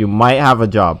 You might have a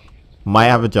job. Might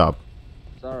have a job.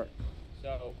 Sir.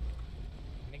 So,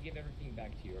 I'm gonna give everything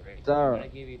back to you, right? Sir. I'm gonna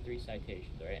give you 3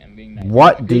 citations, right? I'm being nice.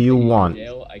 What do you want?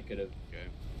 Jail, I could have,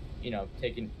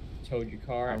 towed your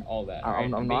car and all that.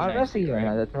 I'm right? not being arresting you. right?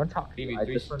 Right? That's what I'm talking Give about.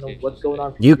 you I just 3 want to know citations, what's going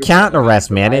on. You can't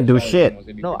arrest me. I didn't do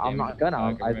shit. No, I'm not gonna. I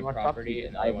want to talk to property, you.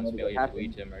 and I the other want one's to know what failure to happened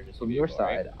lead to emergency from your vehicle,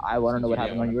 right? side. I want to know what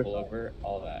happened on your pull side. over,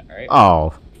 all that, right?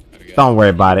 Oh, don't worry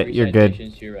about it. You're good.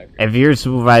 If you're a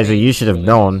supervisor, you should have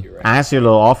known. Ask your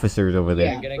little officers over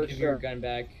there. I'm gonna give your gun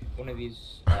back. One of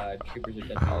these troopers or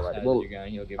deputies has Well, your gun.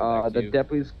 He'll give it back the to you.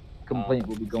 deputy's complaint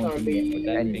will be going to me. With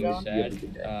that Anyway, being you have a said,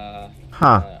 good day.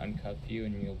 uncuff you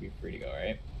and you'll be free to go,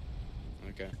 right?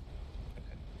 Okay.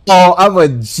 Oh, I'm a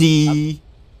G.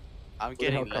 I'm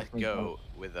getting let go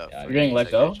with a. You're getting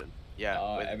let go?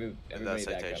 Yeah. With everybody that back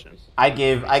up. citation.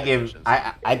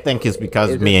 I think it's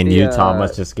because Is me it and the, you,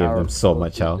 Thomas, just gave our them so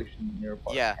much help. jurisdiction in your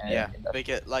part? Yeah, And yeah. that's-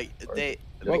 Because like they,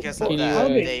 Well, because of can you, that,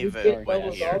 Okay, Dave you get went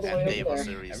levels here, all the way and up Dave was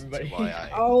there. the reason to Everybody- why I.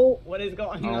 Oh, What is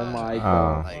going Oh on? my Oh.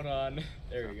 god. Hold on.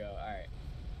 There we go. Alright.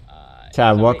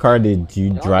 Chad, what somebody- car did you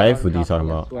Y'all drive? are What are you talking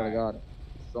I about? swear to God.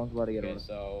 Someone's about to get Okay, arrested.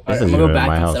 so. This I'm is gonna even go in back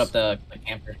my and house. set up the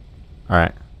camper. All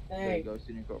right. There you dang. go,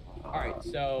 senior corporal. Alright,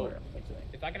 so.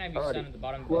 If I can have you Alrighty. sign at the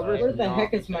bottom of Whoever Where the not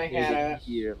heck is my hat at?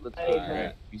 Here, let's I go. need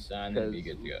Alright, you sign, then be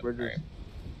good to go. We're just,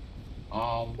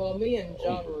 Alright. Well, me and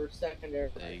John were secondary.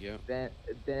 There you go. then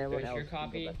everyone There's else. your can go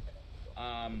copy. back.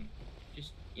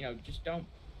 Just don't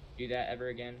do that ever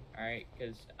again, alright?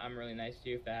 Because I'm really nice to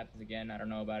you. If that happens again, I don't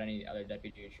know about any other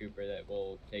deputy or trooper that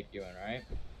will take you in, alright?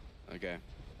 Okay.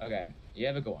 Okay, you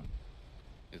have a good one.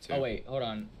 It's Oh wait, hold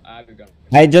on. I have your gun.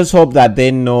 I just hope that they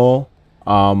know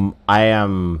I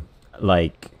am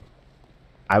like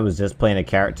I was just playing a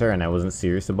character and I wasn't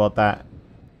serious about that.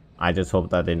 I just hope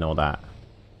that they know that.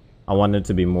 I want it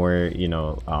to be more,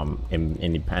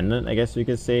 independent, I guess you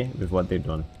could say, with what they're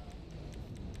doing.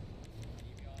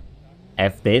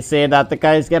 If they say that the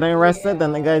guy's getting arrested,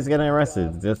 then the guy's getting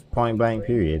arrested. Just point blank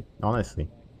period, honestly.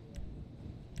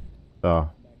 So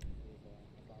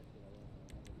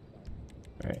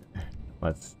alright.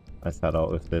 Let's head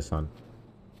out with this one.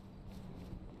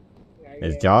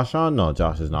 Is Josh on? No,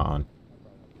 Josh is not on.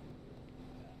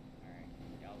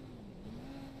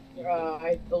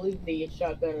 I believe the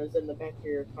shotgun is in the back of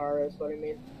your car, is what I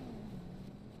mean.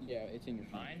 Yeah, it's in your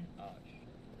fine. Oh,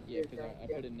 yeah, Your because car, I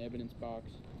yeah. put it in the evidence box.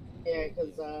 Yeah,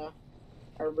 because our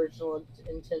original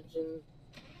intention.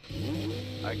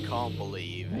 I can't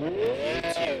believe you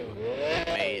two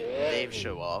made Dave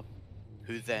show up,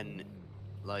 who then,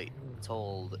 like,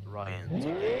 told Ryan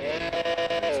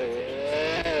to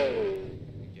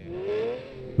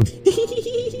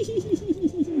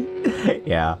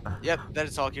Yeah. Yep, they're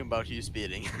talking about you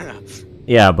speeding.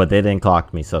 Yeah, but they didn't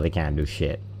clock me, so they can't do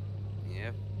shit.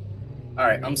 Yep.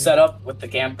 Alright, I'm set up with the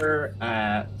camper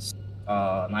at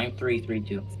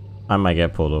 9332. I might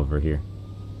get pulled over here.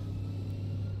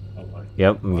 Oh, Lord.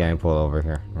 Yep, I'm getting pulled over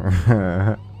here.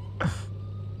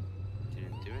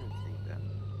 Didn't do anything then.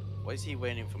 Why is he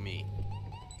waiting for me?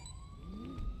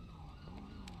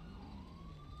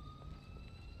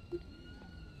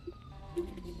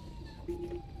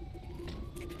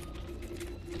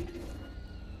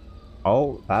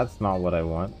 Oh, that's not what I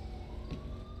want.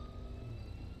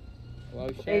 Hello,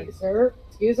 Hey, sir,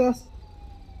 excuse us.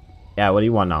 Yeah, what do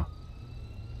you want now?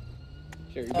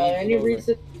 Sure, you're being Any pulled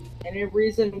over. any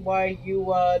reason why you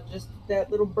just did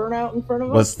that little burnout in front of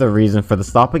us? What's the reason for the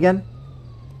stop again?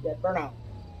 Yeah, burnout.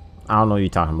 I don't know what you're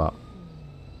talking about.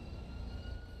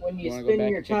 When you You wanna go spin back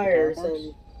your and check the tires tire marks?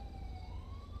 and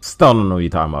Still don't know what you're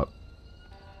talking about.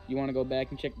 You want to go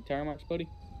back and check the tire marks, buddy?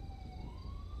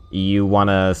 You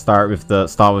wanna start with the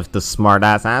smart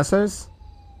ass answers?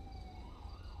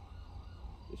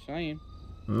 Just saying.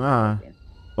 Nah.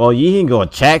 Well, you can go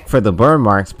check for the burn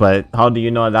marks, but how do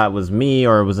you know that was me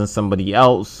or it wasn't somebody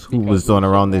else who was doing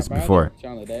around this before?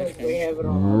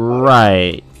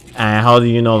 Right. And how do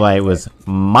you know that it was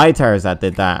my tires that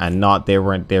did that and not they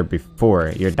weren't there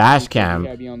before? Your dash cam,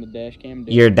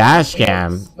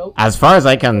 as far as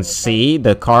I can see,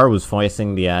 the car was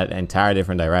facing the entire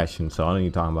different direction. So what are you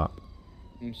talking about?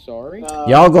 I'm sorry.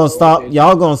 Y'all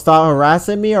gonna stop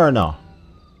harassing me or no?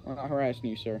 We're not harassing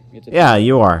you, sir. Yeah,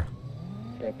 you are.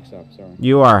 Traffic stop, sorry.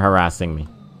 You are harassing me.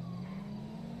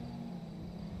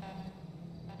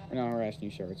 We're not harassing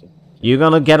you, sir. You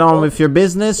gonna get on with your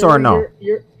business or no?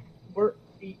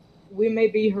 We may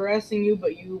be harassing you,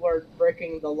 but you are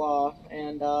breaking the law,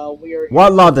 and we are.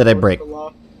 What law did I break?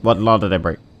 What law did I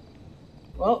break?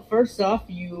 Well, first off,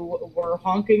 you were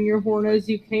honking your horn as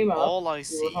you came up. All I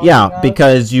see. Yeah,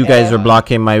 because you guys are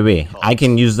blocking my way. I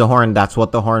can use the horn. That's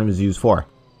what the horn was used for.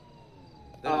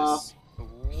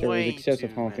 Way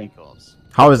excessive honking.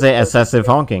 How is it excessive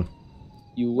honking?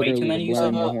 You literally were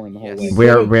blowing your horn the whole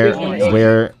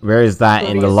way. Where is that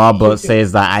in the law book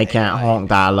says that I can't honk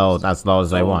that loud as loud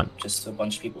as I want? Just a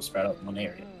bunch of people spread out in one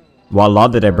area. What law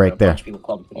did I break there? Give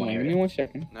me 1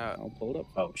 second. No. I'll pull it up.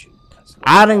 Oh shoot.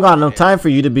 I didn't got no time for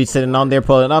you to be sitting on there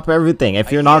pulling up everything. If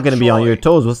you're not gonna be on your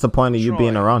toes, what's the point of you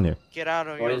being around here? Get out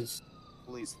of your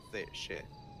police shit.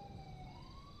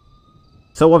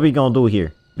 So what we gonna do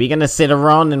here? We gonna sit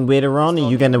around and wait around and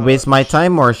you gonna waste my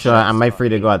time, or am I free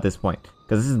to go at this point?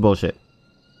 Because this is bullshit.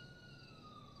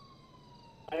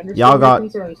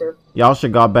 Y'all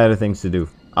should got better things to do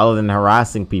other than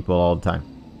harassing people all the time.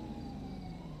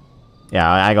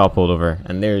 Yeah, I got pulled over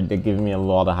and they're giving me a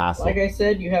lot of hassle. Like I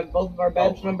said, you have both of our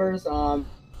badge numbers.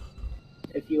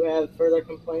 If you have further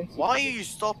complaints, why are you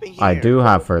stopping here? I do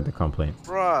have further complaints.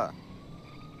 Bruh.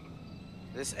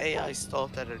 This AI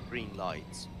stopped at a green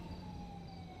light.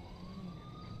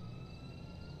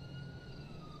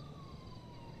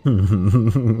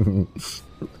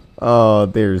 Oh,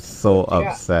 they're so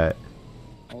upset.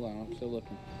 Hold on, I'm still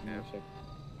looking.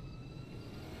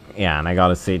 Yeah, and I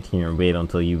gotta sit here and wait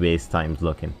until you waste time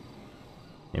looking.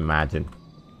 Imagine.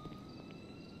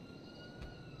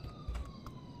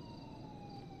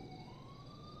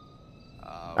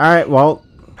 Alright, well,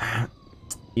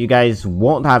 you guys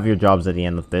won't have your jobs at the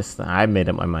end of this. I made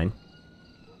up my mind.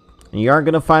 And you aren't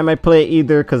gonna find my plate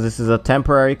either, because this is a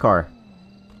temporary car.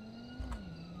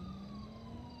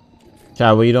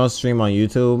 Chad, well, you don't stream on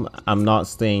YouTube. I'm not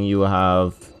saying you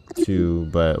have to,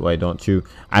 but why don't you?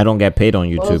 I don't get paid on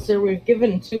YouTube. Well, sir, we've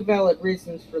given 2 valid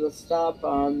reasons for the stop.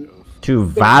 2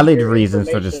 valid reasons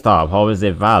for the stop. How is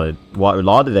it valid? What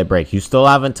law did I break? You still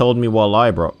haven't told me what law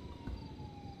I broke.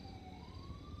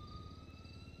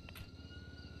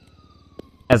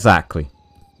 Exactly.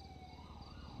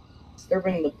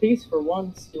 Disturbing the peace for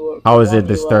once. How is it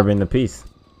disturbing the peace?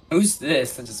 Who's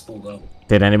this? I just pulled up.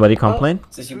 Did anybody complain?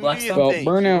 Is this you, Blackstone? Well,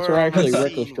 burnouts are actually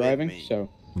reckless driving, so.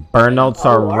 Burnouts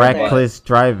are reckless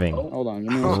driving. Hold on,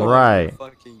 give me 1 second. Right.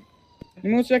 Give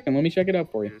me 1 second, let me check it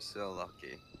out for you. You're so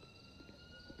lucky.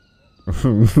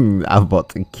 I'm about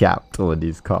to cap 2 of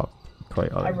these cops.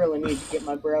 Quite I really need to get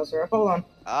my browser up. Hold on.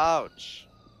 Ouch.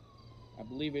 I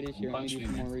believe it is here. Let me do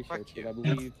some more research, but I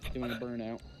believe doing a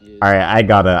burnout is...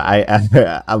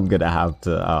 Alright, I'm gonna have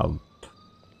to,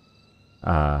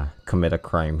 commit a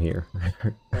crime here.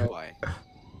 Why?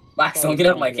 Blackstone, get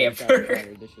out my camper.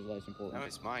 No,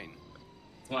 it's mine.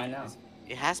 It's mine now.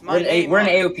 It has my name. We're in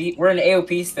AOP. We're in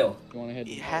AOP still.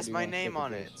 It has my name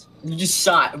on it. You just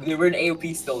shot. We're in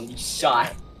AOP still. You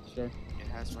shot. Sure. It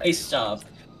has my nice job.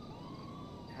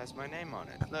 It has my name on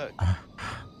it. Look.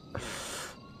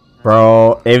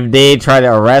 Bro, if they try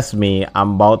to arrest me,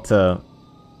 I'm about to...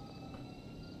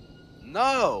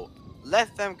 No!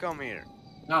 Let them come here.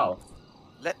 No.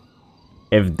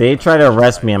 If they try to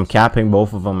arrest me, I'm capping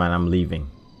both of them and I'm leaving.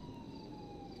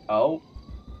 Oh?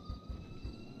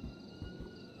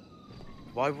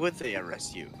 Why would they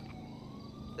arrest you?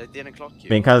 They didn't clock you.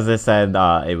 Because they said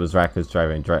it was reckless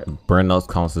driving. Burnout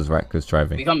counts as reckless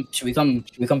driving. Should we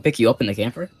come pick you up in the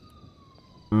camper?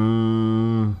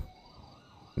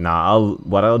 Nah,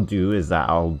 what I'll do is that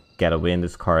I'll get away in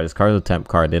this car. This car's a temp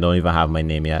car. They don't even have my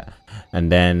name yet.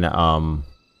 And then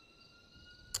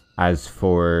as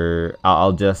for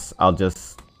I'll just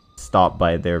stop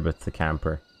by there with the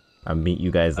camper and meet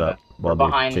you guys up while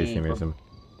they're chasing me or something.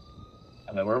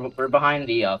 Okay, we're behind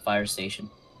the fire station.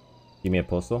 Give me a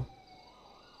postal.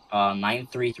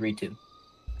 9332.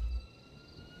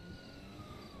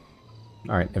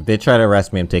 All right, if they try to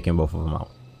arrest me, I'm taking both of them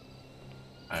out.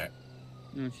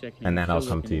 1 second. And then Still I'll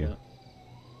come looking to it you. up.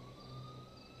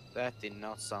 That did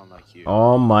not sound like you.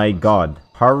 Oh my god.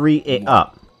 Hurry it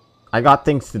up. I got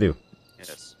things to do.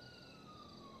 Yes.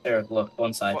 There, look,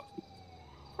 one side. What?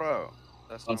 Bro,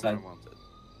 that's One not what I side. wanted.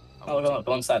 Oh, look,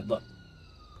 one side, look.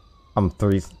 I'm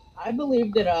I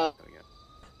believe that There we go.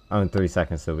 I'm 3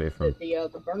 seconds away from.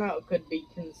 the burnout could be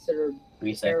considered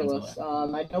 3 seconds careless.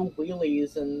 away. I know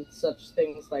wheelies and such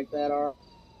things like that are.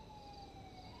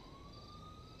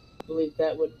 I believe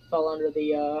that would fall under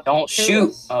the Don't shoot!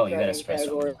 careless Oh, you gotta driving press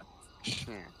category.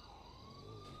 something.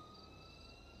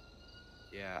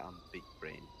 Yeah, I'm big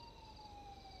brain.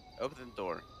 Open the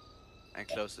door and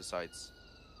close the sides.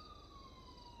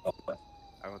 Oh, what?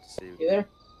 I want to see. You there?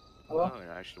 Hello? Oh, it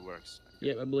actually works.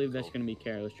 Yep, I believe that's Cool. gonna be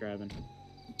careless driving.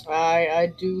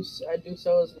 I do so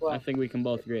as well. I think we can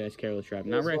both agree that's careless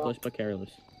driving. Me Not as well. reckless, but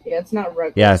careless. Yeah, it's not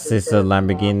reckless. Yes, for it's a sure.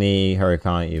 Lamborghini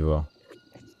Huracan Evo.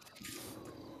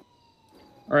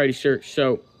 Alrighty, sir.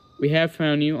 So we have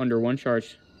found you under one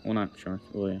charge. Well, not charge.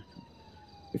 Well, yeah.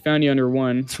 We found you under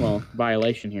one,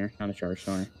 violation here, not a charge.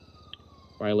 Sorry,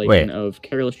 violation of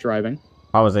careless driving.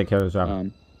 How was it careless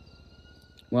driving?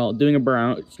 Well, doing a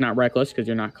burnout. It's not reckless because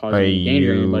you're not causing any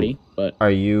danger to anybody. But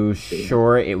are you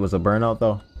sure it was a burnout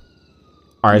though,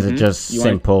 or is it just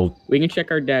simple? We can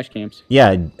check our dash cams.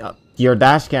 Yeah, your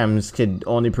dash cams could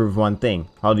only prove one thing.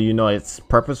 How do you know it's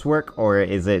purpose work or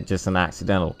is it just an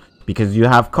accidental? Because you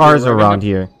have cars around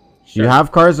here. You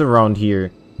have cars around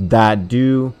here that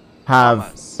do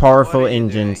have powerful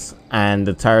engines and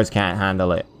the tires can't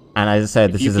handle it. And as I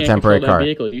said, this is a temporary car.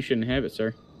 Vehicle, you shouldn't have it,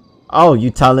 sir. Oh, you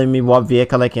telling me what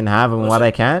vehicle I can have and what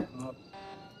I can't?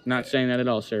 Not saying that at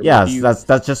all, sir. Yes,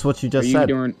 that's just what you just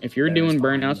said. If you're doing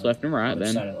burnouts left and right,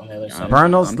 then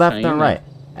burnouts left and right.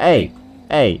 Hey,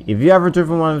 if you ever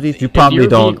driven one of these, you probably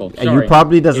don't. You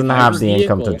probably doesn't have the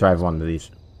income to drive one of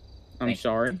these. I'm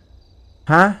sorry.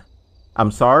 Huh?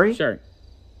 I'm sorry? Sir.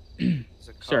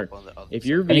 Sir, if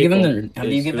your vehicle is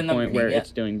to the point where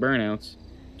it's doing burnouts,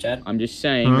 Chad? I'm just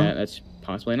saying that that's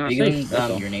possibly not safe. Have you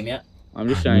given your name yet? I'm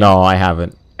just saying. No, I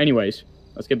haven't. Anyways,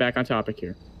 let's get back on topic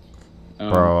here.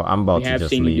 Bro, I'm about to just leave. We have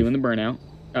seen you doing the burnout,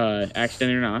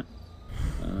 accident or not.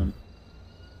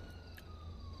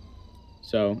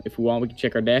 So, if we want, we can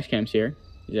check our dash cams here.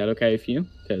 Is that okay with you?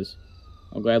 Because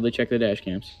I'll gladly check the dash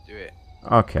cams. Do it.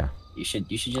 Okay. You should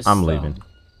just. I'm leaving.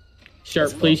 Sir,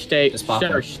 please stay. Sir,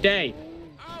 Sir, stay.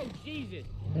 Oh, Jesus.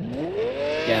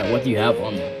 Yeah, what do you have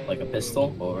on you? Like a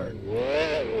pistol or?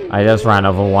 I just ran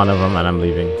over one of them and I'm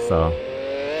leaving, so.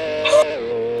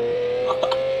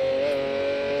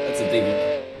 That's a big one.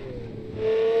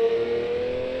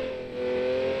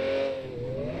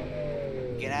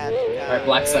 Get out. Get out. Alright,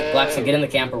 Blackstone, get in the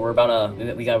camper. We're gotta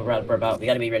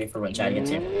be ready for when Chad gets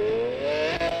here.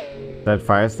 That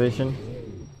fire station?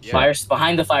 Yeah.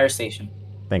 Behind the fire station.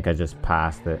 I think I just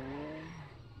passed it.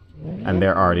 And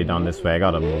they're already down this way. I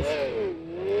gotta move.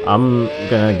 I'm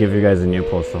gonna give you guys a new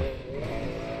postal.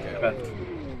 Okay.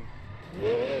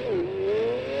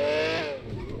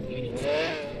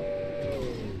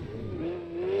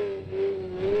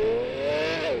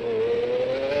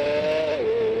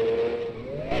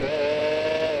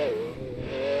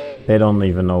 They don't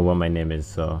even know what my name is,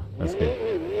 so that's good.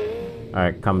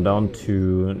 Alright, come down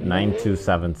to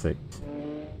 9276.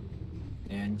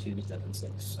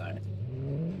 9276. Alright.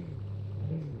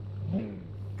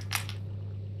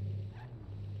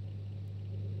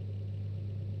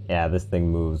 Yeah, this thing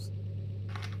moves.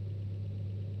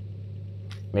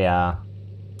 Yeah.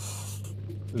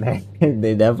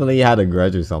 They definitely had a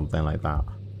grudge or something like that.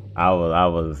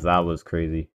 That was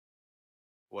crazy.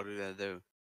 What did they do?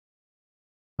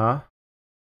 Huh?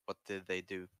 What did they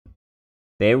do?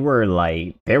 They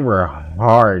were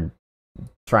hard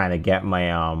trying to get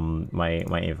my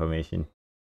my information.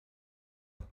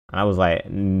 And I was like,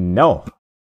 no.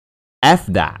 F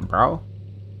that, bro.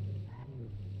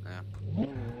 Yeah.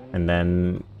 And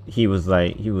then he was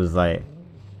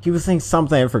saying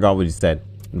something, I forgot what he said.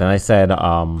 Then I said,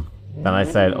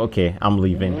 okay, I'm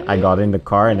leaving. I got in the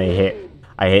car and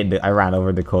I ran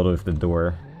over the code of the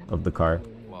door of the car.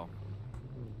 Wow.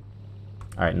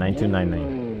 Alright,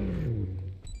 9299.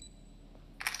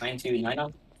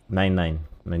 9299?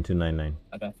 9299.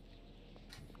 Okay.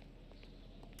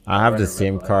 I have the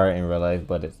same car in real life,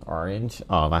 but it's orange.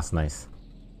 Oh, that's nice.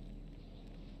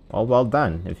 Well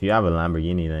done. If you have a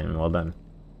Lamborghini, then well done.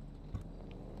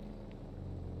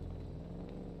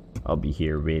 I'll be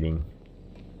here waiting.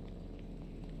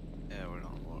 Yeah, we're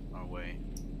on our way.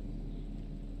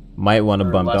 Might want to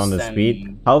bump down the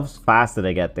speed. How fast did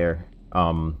I get there?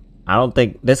 I don't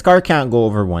think this car can't go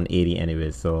over 180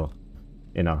 anyways, so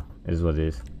you know, is what it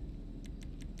is.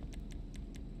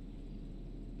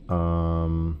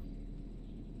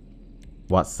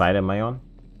 What side am I on?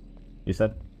 You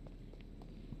said?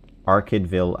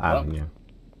 Arcadeville Avenue.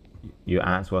 You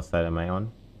asked what side am I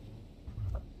on?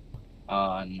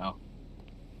 No.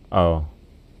 Oh.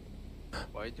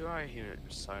 Why do I hear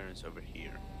sirens over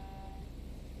here?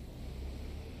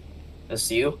 That's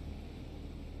you?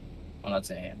 Well,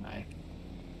 that's AMI.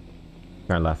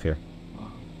 Turn left here.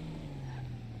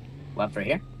 Left right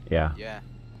here? Yeah. Yeah.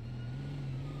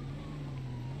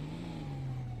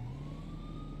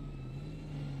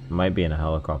 Might be in a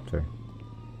helicopter.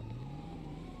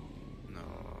 No.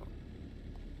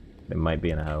 It might be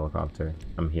in a helicopter.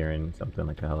 I'm hearing something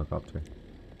like a helicopter.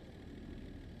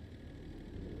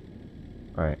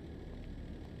 Alright.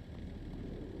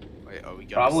 Wait, are we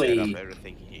gonna Probably- set up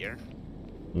everything here?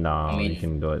 No, I mean- you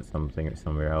can do it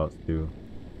somewhere else too.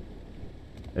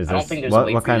 Is I don't this think there's a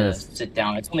way what for kind you of to sit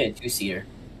down. It's only a 2-seater.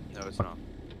 No, it's not.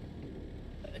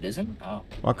 It isn't? Oh.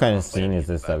 what kind of Wait, scene is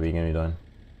this that but- we're gonna be doing?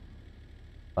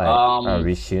 Like, are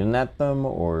we shooting at them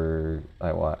or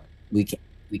like what? We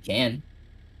can.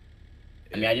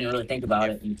 I mean, I didn't really think about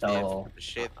it If until...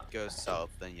 shit goes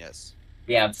south, then yes.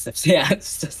 Yeah, it's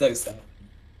just so sad.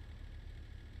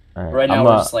 Alright, Right now,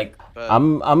 we're just like... But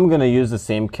I'm gonna use the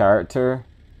same character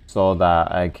so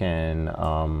that I can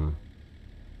I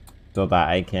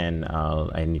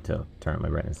need to turn up my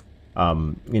brightness.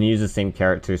 I'm gonna use the same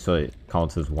character so it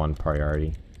counts as one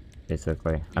priority,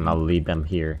 basically, and I'll lead them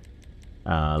here.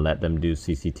 Let them do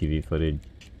CCTV footage,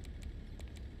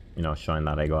 you know, showing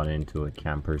that I got into a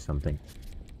camp or something.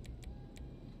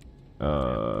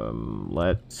 I'm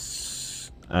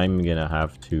gonna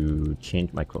have to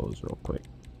change my clothes real quick.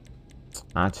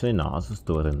 Actually, no, I'll just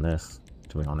do it in this,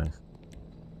 to be honest.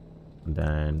 And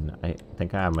then I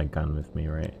think I have my gun with me,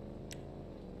 right?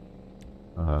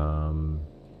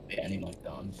 Yeah, I need my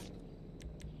gun.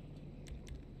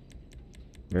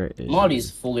 Where is Molly's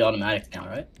fully automatic now,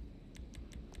 right?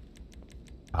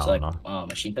 I It's don't like, know.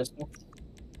 machine pistol?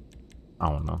 I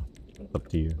don't know. It's up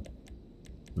to you.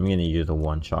 I'm gonna use a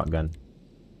one-shot gun.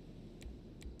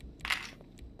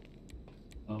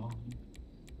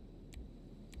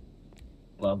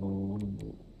 Level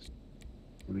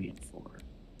 3 and 4.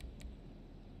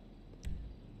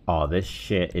 Oh, this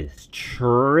shit is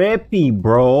trippy,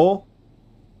 bro.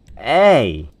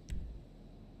 Hey.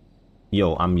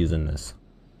 Yo, I'm using this.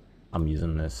 I'm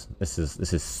using this. This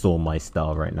is so my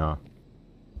style right now.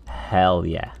 Hell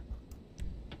yeah.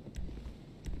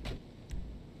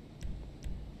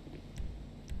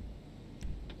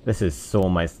 This is so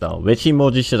my style. Which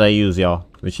emoji should I use, y'all?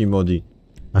 Which emoji?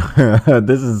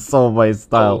 This is so my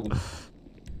style.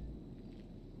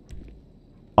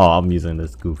 Oh, I'm using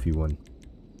this goofy one.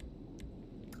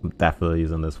 I'm definitely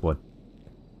using this one.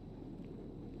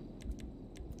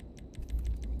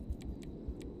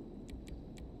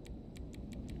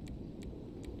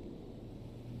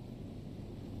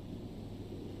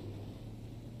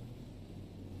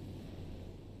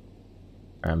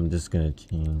 I'm just gonna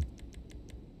change.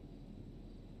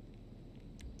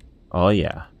 Oh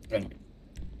yeah.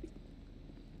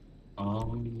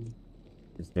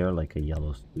 Is there like a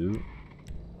yellow suit?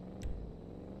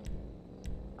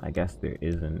 I guess there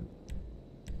isn't.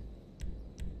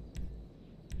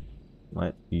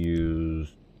 Let's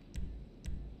use...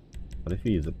 What if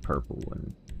you use a purple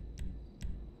one?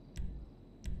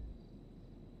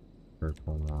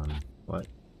 Purple one. What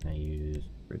can I use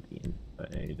for the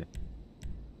inside?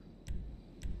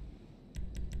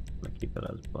 I'm gonna keep it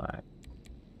as black.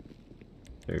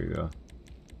 There you go.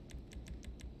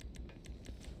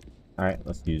 Alright,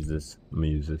 let's use this. I'm gonna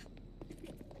use this.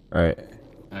 Alright.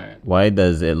 Alright. Why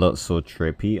does it look so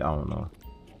trippy? I don't know.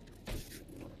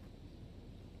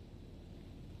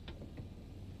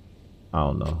 I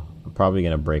don't know. I'm probably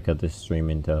gonna break up this stream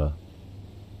into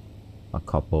a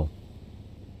couple.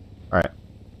 Alright.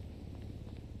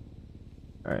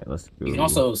 Alright, let's go. You can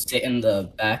also sit in the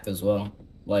back as well.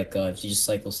 Like, if you just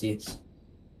cycle seats.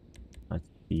 Let's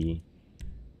see.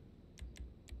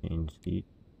 Change seat.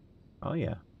 Oh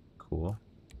yeah. Cool.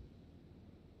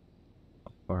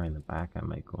 How far in the back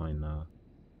am I going now?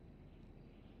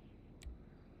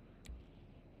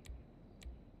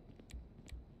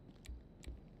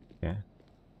 Yeah.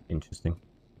 Interesting.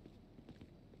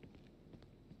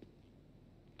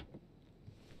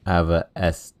 I have a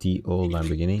STO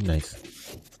Lamborghini. Nice.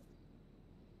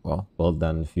 Well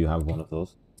done if you have one of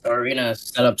those. Are we gonna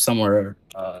set up somewhere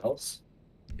else?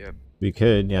 Yep. We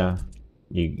could, yeah.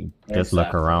 You just look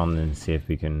Exactly. around and see if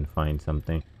we can find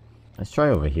something. Let's try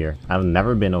over here. I've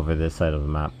never been over this side of the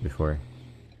map before.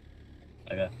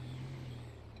 Okay.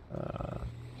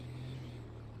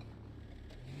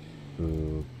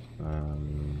 Ooh,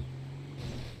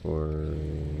 for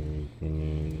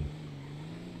Guinea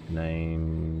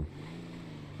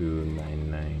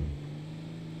 9299.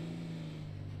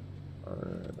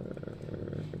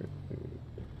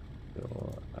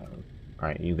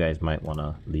 Alright, you guys might want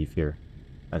to leave here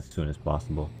as soon as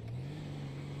possible.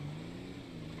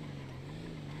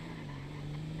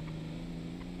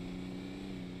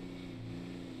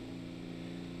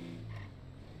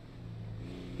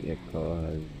 Vehicle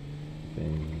has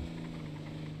been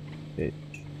ditched.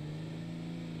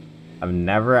 I've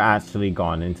never actually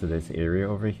gone into this area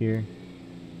over here.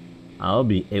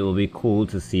 It will be cool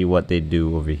to see what they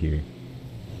do over here.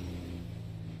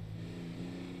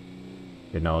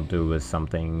 You know, do with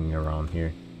something around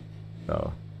here.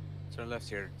 So turn left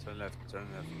here, turn left. Don't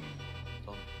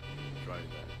drive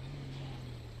there.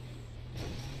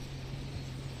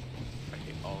 I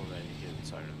can already hear the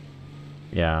siren.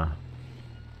 yeah.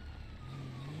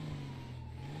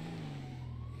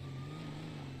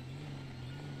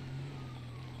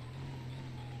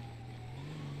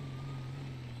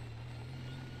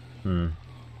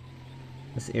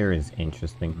 This area is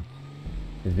interesting.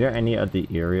 Is there any other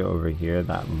area over here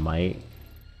that might...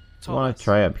 You want to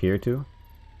try up here too?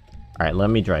 Alright,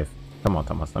 let me drive. Come on,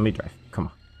 Thomas, let me drive.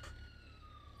 Come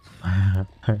on. I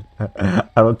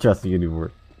don't trust you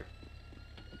anymore.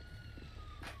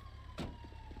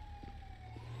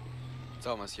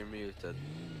 Thomas, you're muted.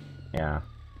 Yeah.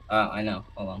 I know.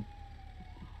 Hold on.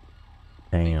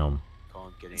 Damn.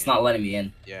 Can't get in. It's not letting me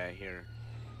in. Yeah, here.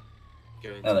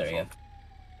 Oh, there you go.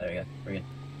 There you go. We're good.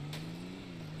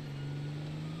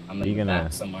 I'm in the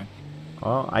back somewhere.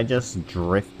 Oh, I just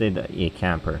drifted a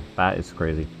camper. That is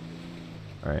crazy.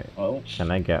 Alright. Oh. Can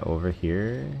I get over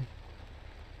here?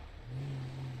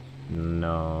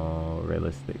 No,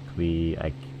 realistically,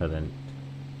 I couldn't.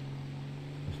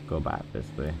 Let's go back this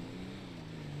way.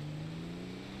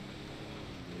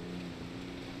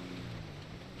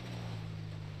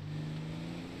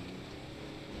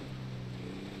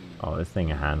 Oh, this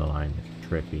thing a handle line is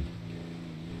trippy.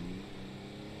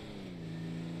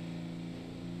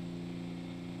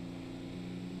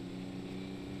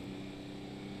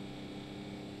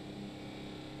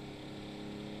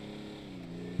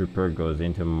 Trooper goes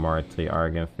into mortally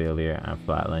organ failure and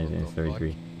flatlines in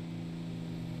surgery.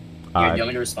 Here, do you want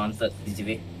me to respond to that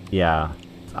CCTV? Yeah.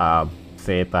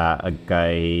 Say that a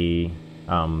guy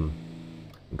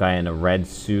in a red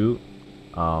suit,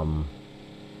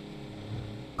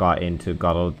 got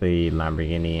out the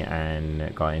Lamborghini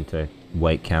and got into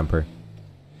white camper.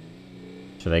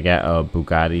 Should I get a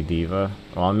Bugatti Diva?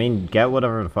 Well, I mean, get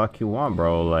whatever the fuck you want,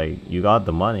 bro. Like, you got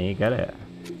the money, get it.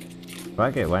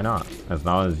 Fuck it, why not? As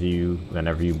long as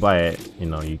whenever you buy it, you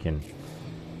know, you can,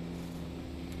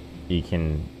 you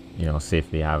know,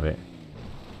 safely have it.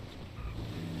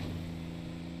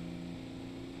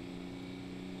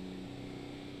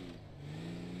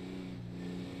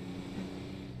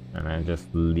 And I just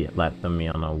let them be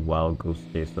on a wild goose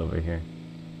chase over here.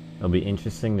 It'll be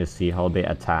interesting to see how they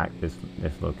attack this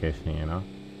location, you know?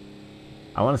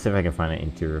 I want to see if I can find an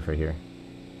interior for here.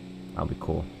 That'll be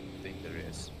cool. I think there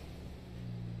is.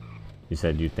 You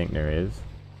said you think there is?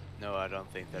 No, I don't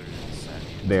think there is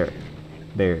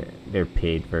any. They're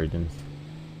paid versions.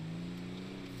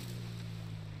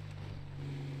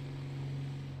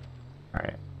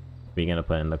 Alright. We're gonna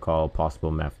put in the call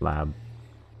possible meth lab.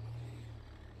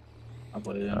 I'll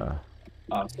put it in.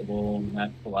 Possible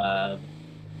meth lab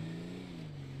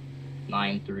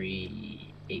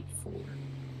 9384.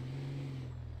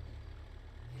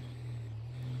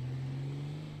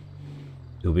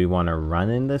 Do we want to run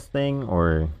in this thing,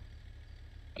 or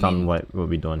tell me what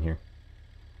we're doing here?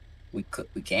 We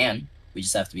can. We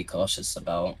just have to be cautious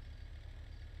about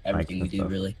everything we do,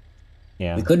 really.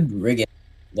 Yeah. We could rig it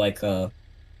like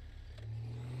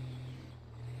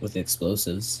with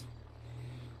explosives.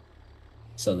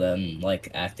 So then, like,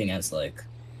 acting as like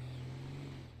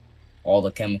all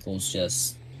the chemicals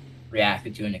just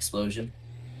reacted to an explosion.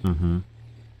 Mm-hmm.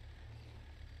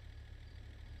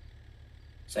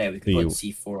 So yeah, we could put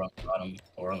C4 on the bottom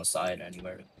or on the side,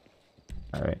 anywhere.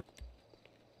 Alright.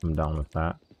 I'm down with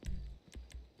that.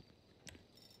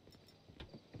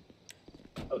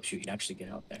 Oh shoot, you can actually get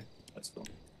out there. That's cool.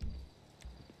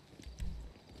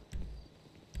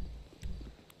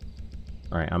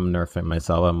 Alright, I'm nerfing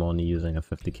myself. I'm only using a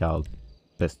 50 cal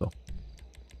pistol.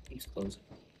 He's closing.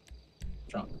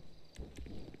 Drunk.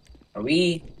 Are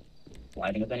we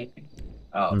lighting up anything?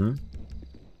 Oh. Mm-hmm.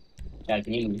 Yeah,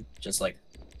 can you move just like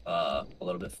a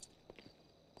little bit?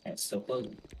 And it's still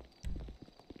closing.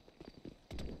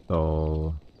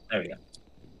 So There we go.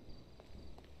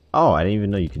 oh, I didn't even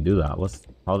know you could do that.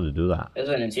 How to do that? There's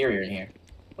an interior in here.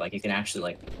 Like, you can actually,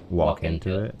 like, Walk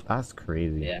into it? That's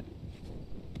crazy. Yeah.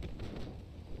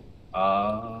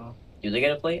 Do they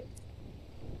get a plate?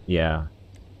 Yeah.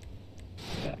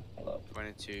 Okay, hello.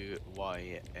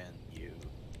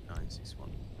 22YNU961.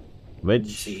 Which,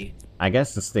 See. I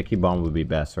guess the sticky bomb would be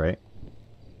best, right?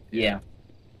 Yeah.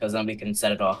 Because then we can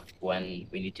set it off when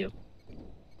we need to.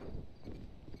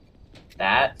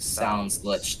 That sounds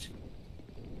glitched.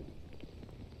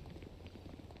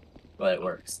 But it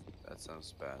works. That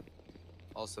sounds bad.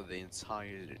 Also, the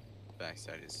entire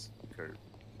backside is curved.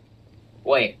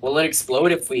 Wait, will it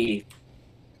explode if we...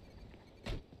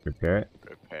 Repair it?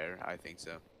 Repair, I think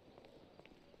so.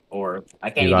 Or I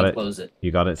can't even close it.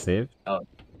 You got it saved? Oh.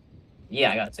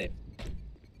 Yeah, I got it saved.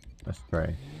 Let's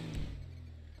try.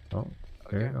 Oh,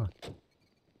 there you go.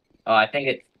 Oh, I think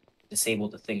it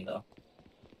disabled the thing, though.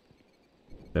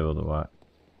 Disabled the what?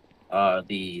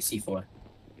 The C4.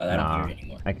 But I don't hear it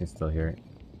anymore. I can still hear it.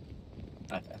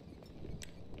 Okay.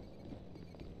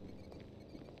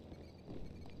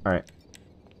 Alright.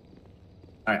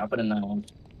 Alright, I'll put in that one.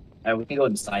 Alright, we can go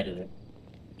inside of it.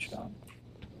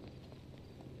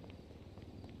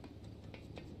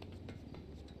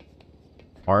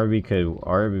 Or we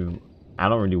I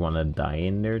don't really want to die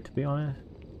in there, to be honest.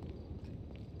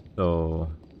 So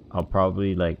I'll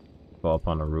probably like go up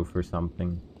on a roof or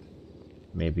something.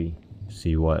 Maybe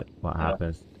see what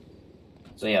happens.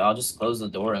 So yeah, I'll just close the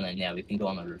door and then yeah, we can go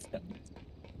on the roof and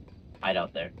hide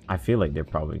out there. I feel like they're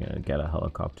probably gonna get a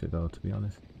helicopter though, to be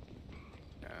honest.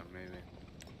 Yeah, maybe.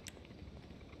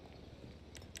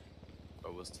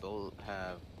 But we'll still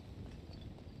have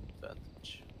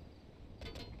advantage.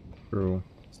 True.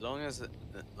 As long as the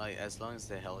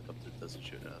helicopter doesn't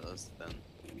shoot at us, then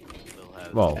we'll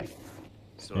have. Well,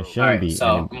 sort it of- shouldn't be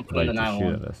so anybody to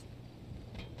shoot at us.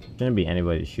 Shouldn't be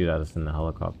anybody to shoot at us in the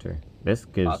helicopter. This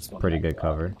gives pretty good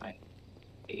cover.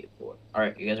 8-4. All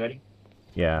right, you guys ready?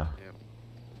 Yeah.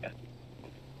 Yeah.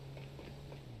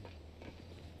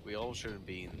 We all shouldn't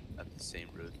be at the same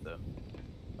route though.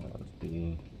 Let's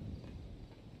see.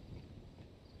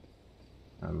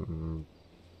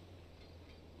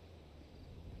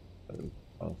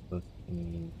 Also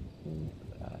seeing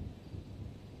that.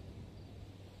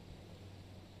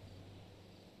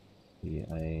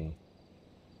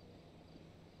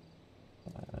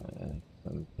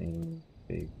 Something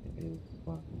big is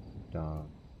one dog.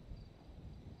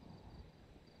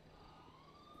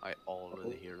 I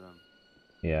already hear them.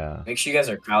 Yeah. Make sure you guys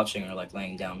are crouching or like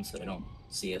laying down so they don't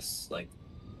see us like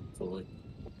fully.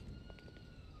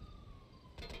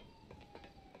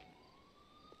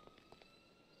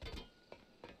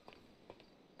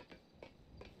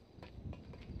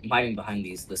 I'm hiding behind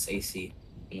this AC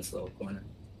in this little corner.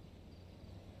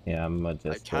 Yeah, I'm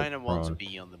just. I kind of want to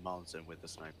be on the mountain with the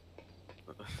sniper.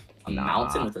 On the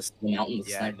mountain with the mountain with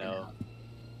Yeah, I sniper. know.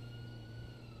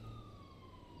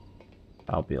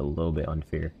 That'll be a little bit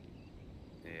unfair.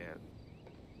 Yeah.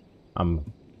 I'm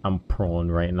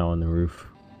prone right now on the roof.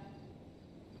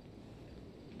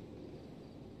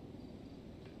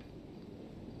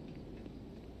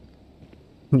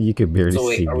 You could barely So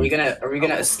wait, see are me. we gonna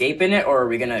escape in it or are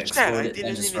we gonna explode it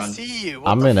and just run? See you.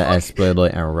 I'm gonna explode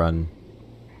it and run.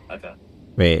 Okay.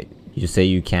 Wait, you say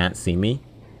you can't see me?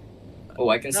 Oh,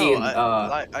 I can see.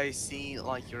 I see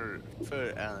like your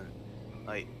foot and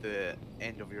like the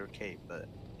end of your cape, but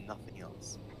nothing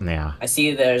else. Yeah. I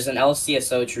see there's an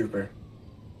LCSO trooper.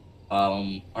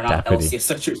 Or not Deputy.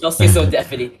 LCSO trooper, LCSO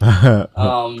deputy.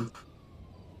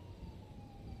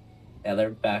 Yeah,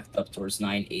 they're backed up towards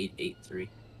 9883.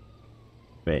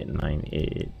 Wait,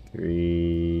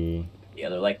 9883. Yeah,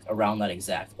 they're like around that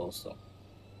exact postal.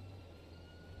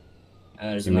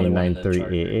 And there's You another mean one in the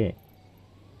 9388?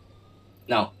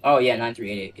 No. Oh yeah,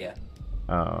 9388. Yeah.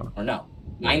 Oh. Or no,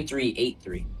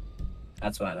 9383.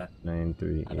 That's what I meant.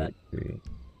 9383.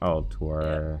 Oh, to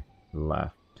our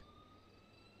left.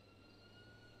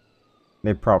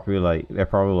 They're probably like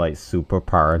super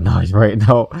paranoid right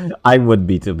now. I would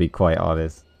be, to be quite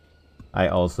honest. I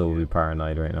also would be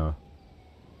paranoid right now.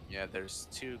 Yeah, there's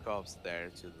two cops there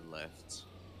to the left.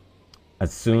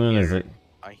 As soon as it.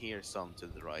 I hear some to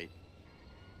the right.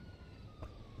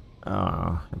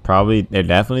 Probably they're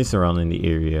definitely surrounding the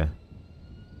area.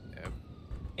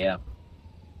 Yeah.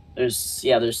 There's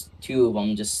two of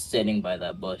them just sitting by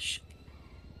that bush.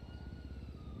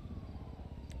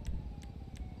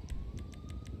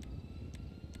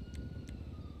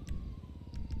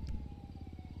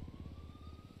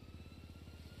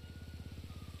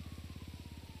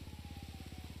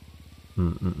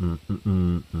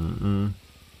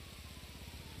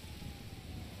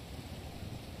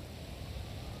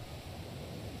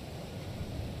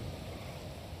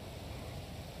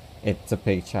 It's a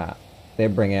pig chat. They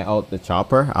bring it out the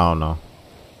chopper? I don't know.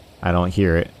 I don't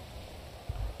hear it.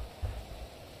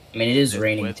 I mean, it is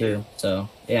raining weather. too, so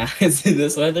yeah. Is it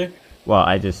this weather? Well,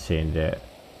 I just changed it.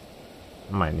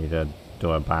 I might need to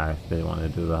do it back if they want to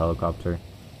do the helicopter.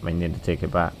 Might need to take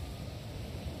it back.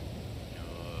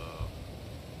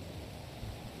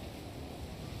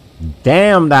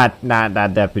 Damn,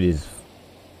 that deputy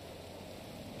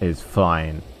is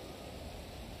flying.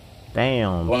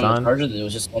 Damn, One of the son. Chargers that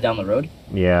was just down the road.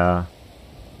 Yeah.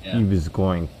 Yeah. He was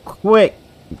going quick.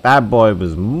 That boy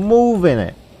was moving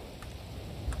it.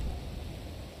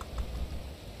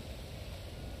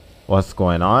 What's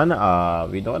going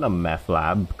on? We doing a meth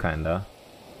lab, kinda.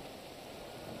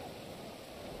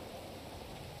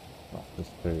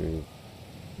 Officers,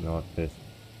 notice.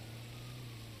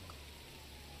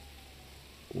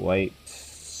 White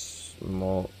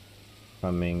smoke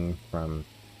coming from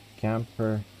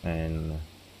camper and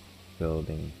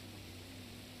building.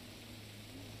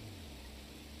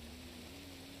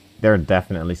 They're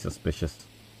definitely suspicious.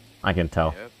 I can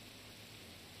tell. Yep.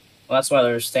 Well, that's why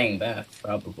they're staying back,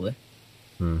 probably.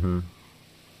 Mm-hmm.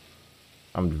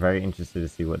 I'm very interested to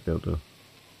see what they'll do.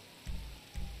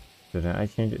 Did I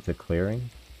change it to clearing?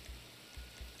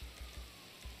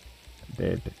 I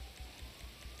did.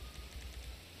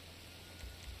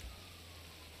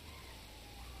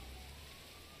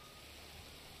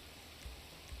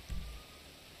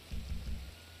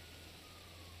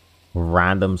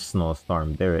 Random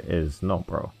snowstorm. There it is. No,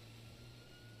 bro.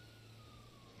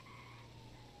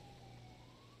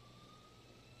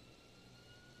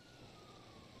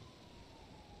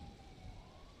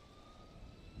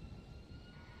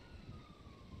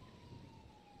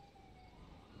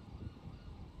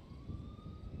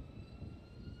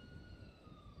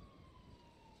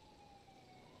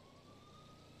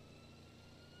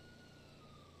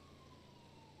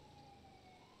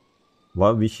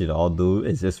 What we should all do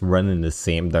is just run in the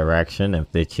same direction.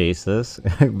 If they chase us,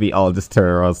 we all just turn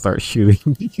around and start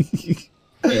shooting.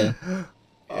 Yeah.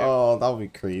 Oh, that would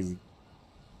be crazy.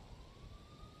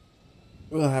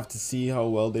 We'll have to see how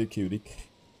well their communication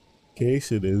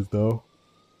is, though.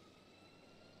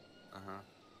 Uh-huh.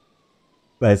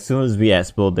 But as soon as we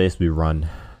explode this, we run.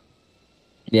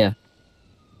 Yeah.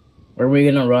 Where are we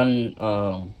gonna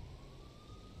run?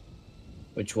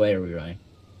 Which way are we running?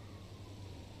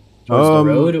 Towards the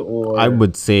road, or I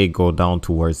would say go down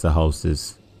towards the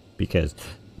houses, because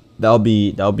that'll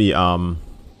be Oh,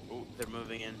 they're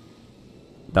moving in.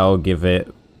 that'll give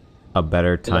it a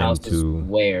better to the time houses to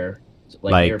where?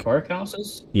 Like like- Mirror Park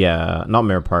houses? yeah, not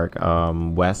Mirror Park,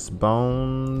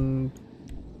 westbound.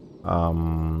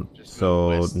 Just So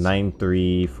move west.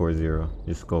 9340.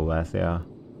 Just go west, yeah.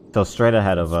 So straight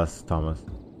ahead of us, Thomas.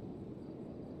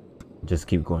 Just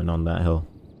keep going on that hill.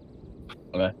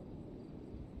 Okay.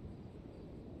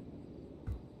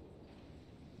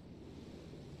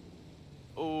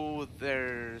 Oh,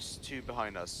 there's two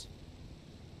behind us.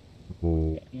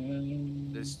 Ooh,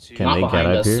 There's two. Can Not they get behind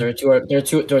up us. here? There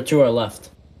are two our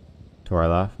left. to our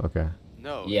left? Okay.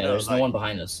 No. Yeah, no, there's no like- one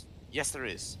behind us. Yes, there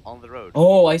is on the road.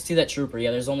 Oh, I see that trooper.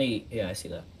 Yeah, there's only. Yeah, I see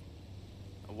that.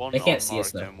 One they can't see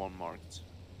us, unmarked though. and one marked.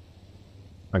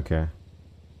 Okay.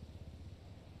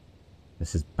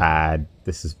 This is bad.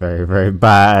 This is very, very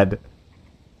bad.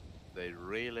 They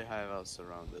really have us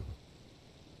surrounded.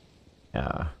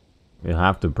 Yeah. We'll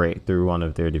have to break through one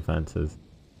of their defenses.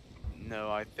 No,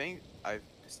 I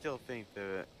still think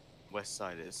the west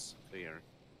side is clear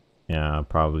Yeah,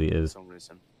 probably for is. some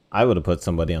reason. I would have put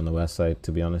somebody on the west side,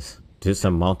 to be honest. Do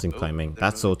some mountain Oh, climbing. they're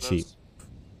That's so moving cheap. close.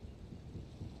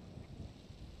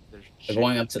 They're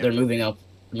going up to. They're moving up.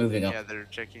 They're moving up. Yeah, they're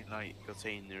checking like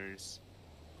containers,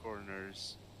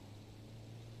 corners.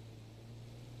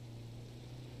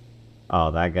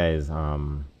 Oh, that guy is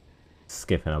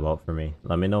skipping about for me.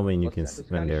 Let me know when you can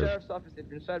when they're. Sheriff's office. If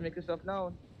you're inside, make yourself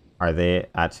known. Are they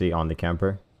actually on the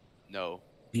camper? No.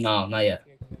 No, not yet.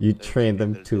 You They're trained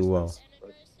keeping them their too well. distance.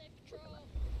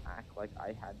 Act like I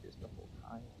had this the whole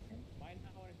time. Okay? Might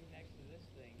not want to be next to this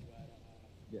thing, but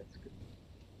Yeah, it's good.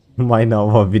 Might not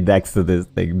want to be next to this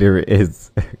thing. There it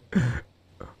is.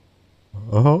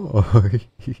 Oh.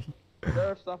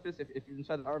 Sheriff's office. If you're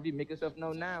inside the RV, make yourself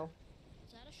known now.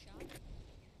 Is that a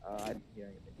shot? I didn't hear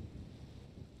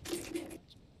anything.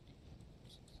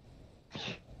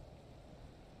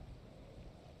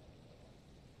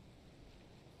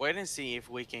 Wait and see if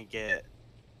we can get.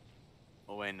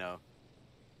 Oh wait, no.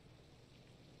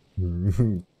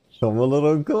 Come a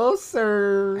little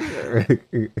closer.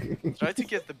 Try to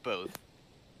get the both.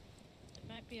 It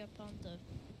might be up on the.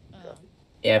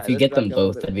 Yeah, if you let's get back them up a little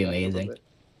both, bit, that'd be back up a little amazing. bit.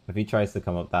 If he tries to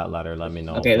come up that ladder, let me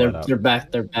know. Okay, I'll pull it they're up. they're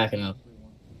back. They're backing up.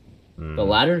 The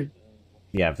ladder?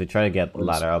 Yeah, if they try to get the Or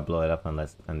ladder, I'll blow it up and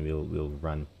we'll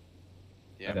run.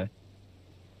 Yeah. Okay.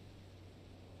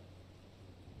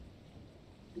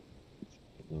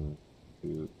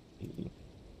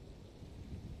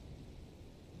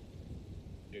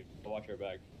 Dude, Watch your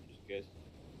back, just in case.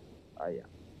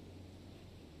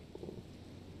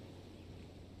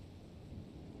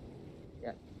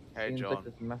 Yeah. Hey, Seems John. like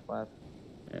this is meth lab.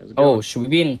 Yeah, it was a good Oh, one. should we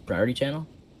be in priority channel?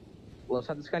 Well, it's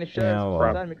not this kind of shit. Yeah,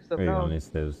 well, Make stuff we're known. on this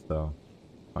is so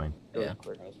fine. Yeah.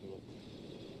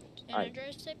 San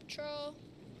Andreas State Patrol.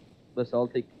 Listen, I'll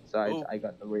take sides. Ooh. I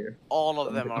got the rear. All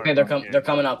of them are. Okay, they're coming up. They're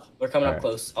coming up Alright.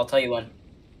 close. I'll tell you when.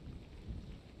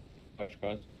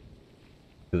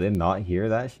 Do they not hear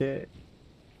that shit?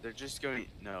 They're just going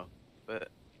but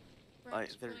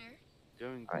like they're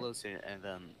going closer and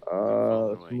then.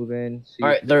 Let's move in. See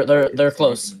Alright, if they're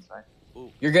close. inside.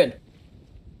 You're good.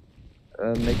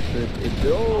 Make sure it's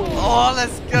Oh,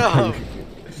 let's go!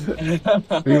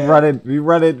 We run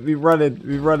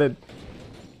it.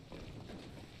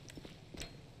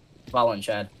 Following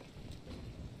Chad.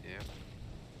 Yeah.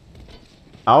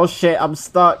 Oh shit, I'm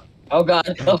stuck. Oh god.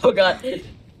 Oh god.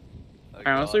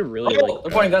 I honestly really Oh, like.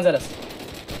 they're pointing guns at us.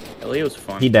 Elio's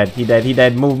fun. He dead. Move. Yeah, he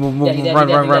dead, Run,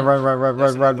 he dead.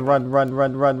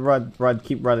 run.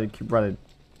 Keep running.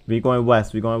 We going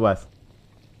west. Yep.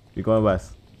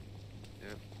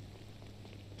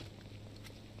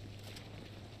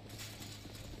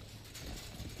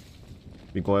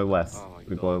 We going west. Oh my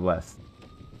We God. going west.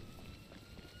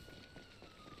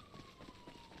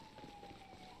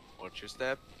 Watch your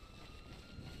step.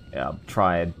 Yeah,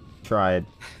 tried.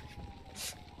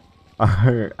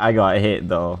 I got hit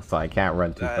though, so I can't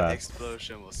run too That fast.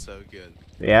 explosion was so good.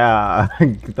 Yeah,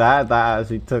 that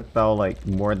actually took though like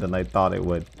more than I thought it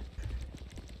would.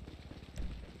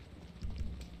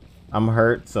 I'm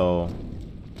hurt, so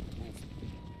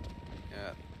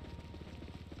Yeah.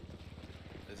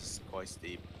 This is quite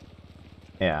steep.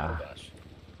 yeah. Oh gosh.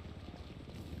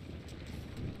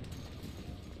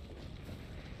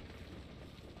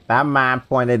 That man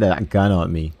pointed a gun at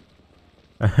me.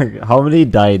 How many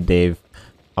died, Dave?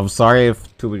 I'm sorry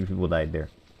if too many people died there.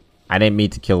 I didn't mean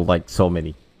to kill like so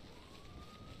many.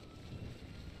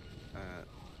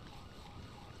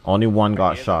 Only one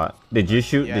got shot. Did you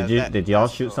shoot? Yeah, Did y'all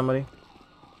that's shoot cool. somebody?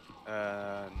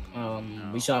 No.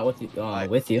 We shot with you.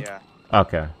 With you. Yeah.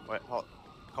 Okay. Wait,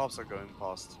 cops are going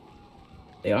past.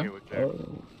 They are. Okay, we're clear.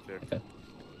 Oh, Clear. okay.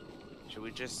 Should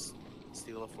we just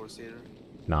steal a four-seater?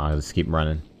 Nah, just keep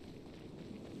running.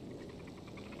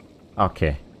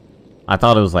 Okay. I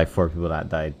thought it was like 4 people that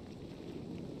died.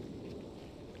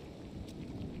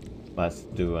 Let's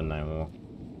do a 9-1.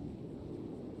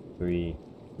 3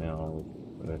 males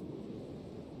with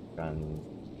guns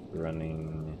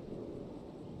running.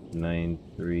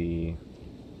 9-3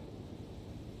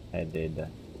 headed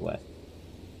west.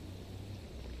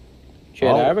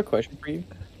 Chad, Oh. I have a question for you.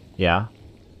 Yeah.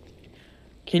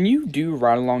 Can you do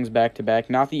ride-alongs back to back?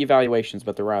 Not the evaluations,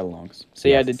 but the ride-alongs.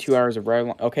 Say I did 2 hours of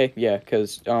ride-along. Okay, yeah,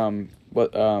 because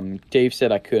Dave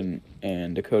said I couldn't,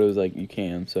 and Dakota was like, you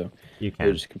can. So You it can.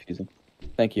 was just confusing.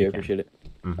 Thank you, You I can. appreciate it.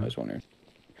 Mhm. I was wondering.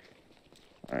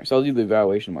 All right, so I'll do the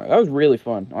evaluation one. That was really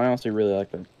fun. I honestly really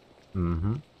like that.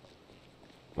 Mm-hmm.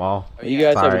 Well, Oh, You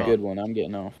yeah, guys have sorry. a good one. I'm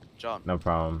getting off. John. no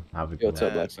problem. Have a Yo, good what's one.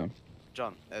 up, Blackstone?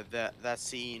 John, that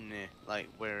scene, like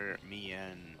where me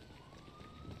and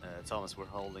Thomas were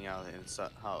holding out in the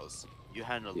house, you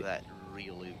handled that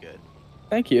really good.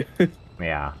 Thank you.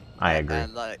 Yeah, I agree.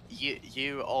 And like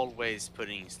you always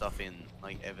putting stuff in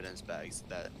like evidence bags.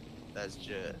 That's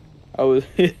just I was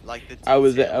like the I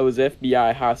was detail.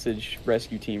 FBI hostage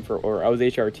rescue team or I was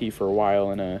HRT for a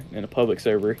while in a public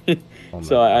server. Oh my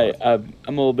So God.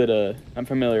 I'm a little bit I'm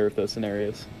familiar with those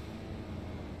scenarios.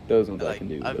 Those ones I Like can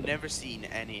do. I've but never seen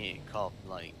any cop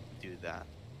like do that.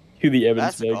 who the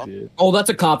evidence That's a bags cop. is. Oh, that's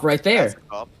a cop right there. That's a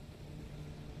cop.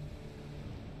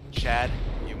 Chad,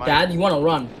 you might. Chad, you want to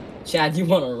run? Chad, you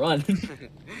want to run?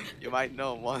 You might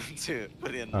not want to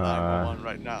put in 911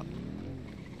 right now.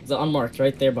 It's unmarked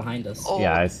right there behind us. Oh,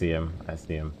 Yeah, I see him.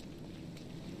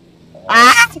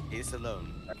 he's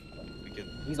alone. We could.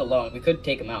 He's alone. We could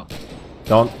take him out.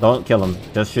 Don't kill him.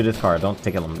 Just shoot his car. Don't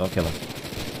kill him. Don't kill him.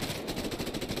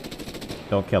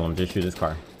 Don't kill him. Just shoot his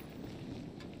car.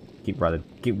 Keep running.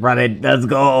 Keep running. Let's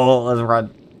go. Let's run.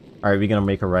 All right, we're gonna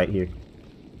make a right here.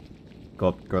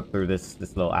 Go through this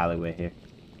little alleyway here.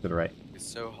 To the right. It's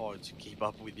so hard to keep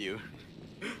up with you.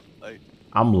 Like,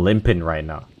 I'm limping right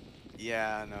now.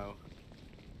 yeah, I know.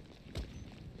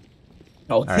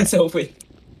 Oh, right. it's open.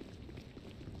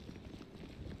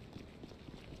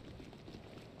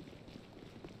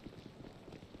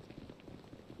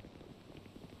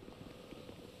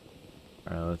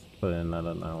 Alright, let's put in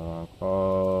another 911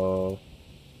 call.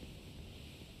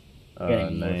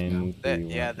 Getting north now.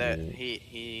 9318.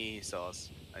 He saw us.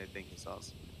 I think he saw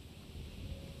us.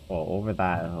 Well, over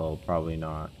that hill, probably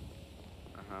not.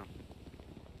 Uh-huh.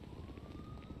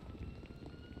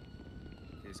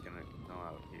 He's gonna come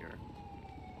out here.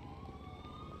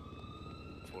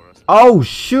 For us. Oh,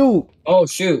 shoot! Oh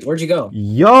shoot, where'd you go?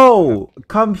 Yo!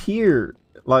 Come here!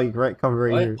 Like, come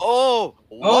right What? here. Oh!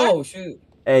 What? Oh shoot.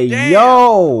 Hey, Damn!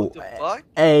 yo! What the fuck?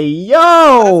 Hey,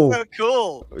 yo! That's so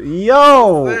cool!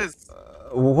 Yo! What's this?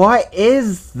 What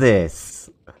is this?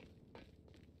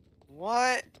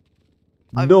 What?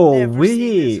 No never seen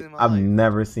this way! in my I've life.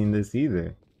 never seen this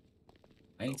either.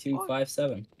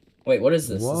 9257. Wait, what is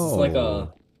this? Whoa. This is like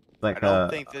a Like I don't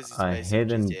think this is a based in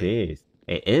hidden GTA. base.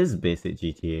 It is based at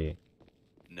GTA.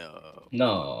 No.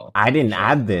 no. I didn't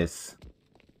add this.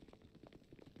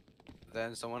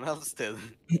 Then someone else did.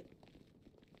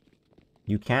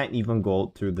 You can't even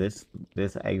go through this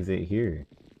exit here.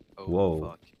 Oh, Whoa.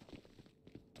 fuck.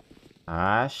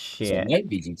 Ah So shit. it might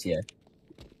be GTA.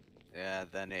 Yeah,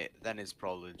 then it's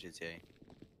probably GTA.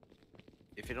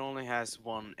 If it only has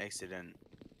one exit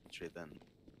entry, then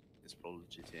it's probably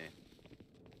GTA.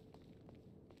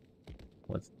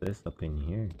 What's this up in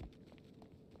here?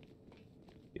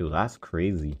 Ew, that's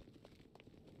crazy.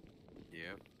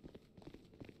 Yep.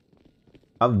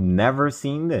 I've never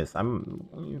seen this.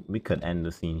 We could end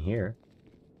the scene here.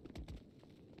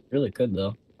 Really could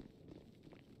though.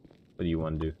 What do you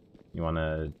want to do? You want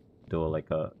to do like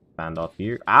a standoff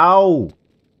here? Ow!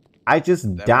 I just That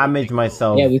would damaged be cool.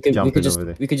 myself Yeah, we could jumping over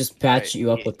there. just patch Right,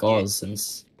 you up yeah, with gauze and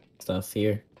stuff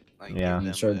here. Like, Yeah. give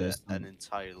I'm sure them there's an some.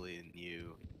 entirely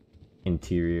new.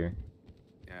 Interior.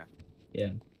 Yeah.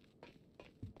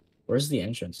 Where's the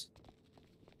entrance?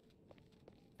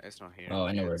 It's not here. Oh,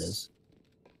 I know where it is.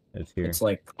 It's here. It's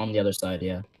like on the other side,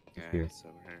 yeah. Yeah, here. it's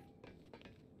over here.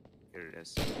 Here it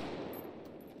is.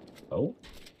 Oh,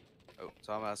 Oh,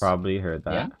 Thomas. Probably heard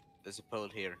that. Yeah? There's a pole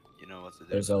here. You know what to do.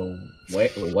 there's a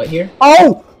what here?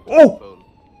 Oh! Oh! Pole.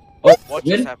 Oh, What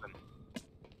good? just happened?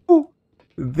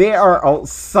 They are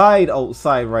outside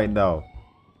right now.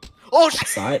 Oh shit!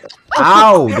 Side.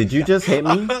 Ow! Did you just hit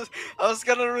me? I was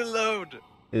gonna reload.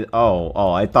 Oh!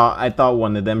 I thought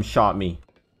one of them shot me.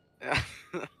 Yeah.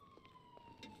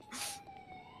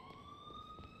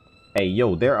 Hey,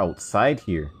 yo, they're outside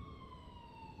here.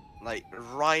 Like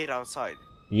right outside.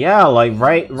 Yeah, like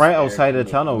right Scared outside the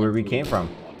me. tunnel where we came from.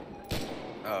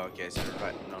 Oh, okay, so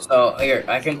right. No, So here,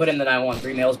 I can put in the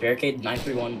 913 males barricade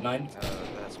 9319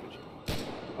 that's what you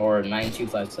want. or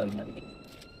 9257. I think.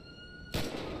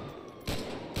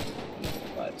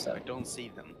 I 57. don't see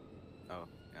them. Oh,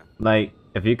 yeah. Like,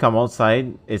 if you come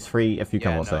outside, it's free if you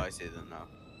come No, outside. I see them now.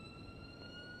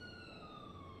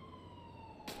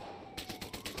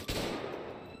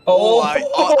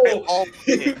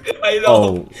 I know.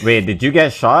 Oh, wait, did you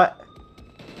get shot?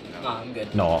 Nah, I'm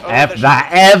good. No, Oh, F there's-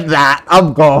 that,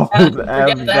 I'm gone. Forget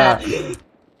F that. that.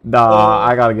 Nah,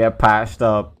 I gotta get patched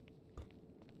up.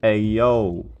 Hey,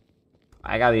 yo.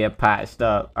 I gotta get patched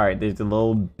up. Alright, there's a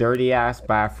little dirty ass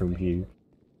bathroom here.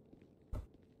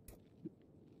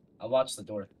 I'll watch the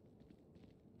door.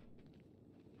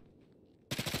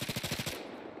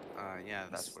 Yeah,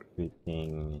 that's what.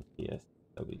 Freaking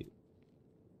DSW.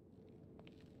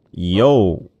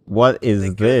 Yo, what is The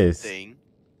good this?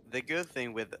 The good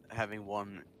thing with having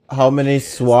one. How many is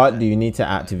SWAT that- do you need to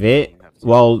that activate? you have to-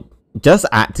 Well, just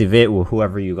activate with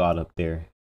whoever you got up there.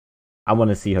 I want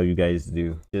to see how you guys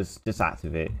do. Just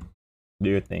activate. Do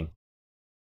your thing.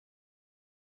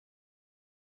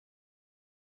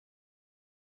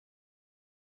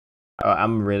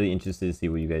 I'm really interested to see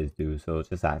what you guys do, so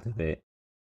just activate.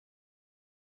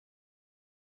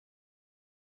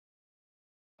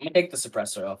 I'm gonna take the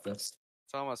suppressor off this.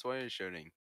 Thomas, why are you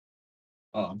shooting?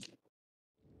 I'm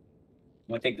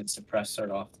gonna take the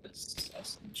suppressor off this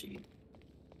SMG.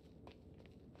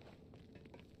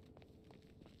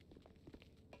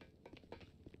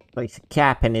 Place a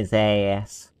cap in his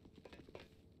ass.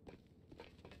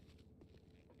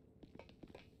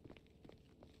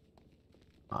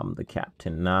 I'm the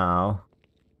captain now.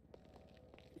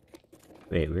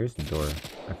 Wait, where's the door?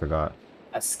 I forgot.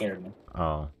 That scared me.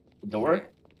 Oh, The door?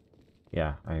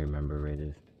 yeah, I remember where it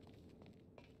is.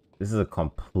 This is a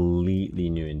completely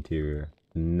new interior.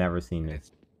 Never seen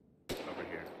this. It's over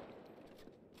here.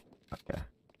 Okay.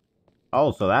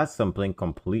 Oh, so that's something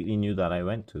completely new that I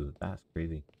went to. That's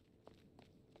crazy.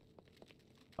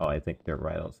 Oh, I think they're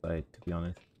right outside, to be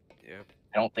honest. Yep.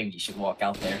 I don't think you should walk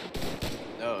out there.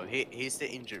 No, he's the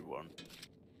injured one.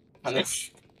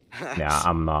 Yeah,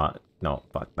 I'm not. No,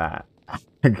 fuck that.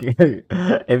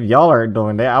 If y'all aren't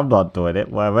doing it, I'm not doing it.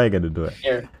 Why am I gonna do it?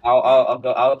 Here, I'll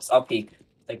go. I'll peek.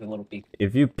 Take a little peek.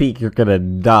 If you peek, you're gonna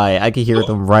die. I can hear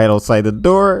them right outside the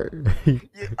door.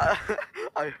 Yeah,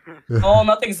 Oh,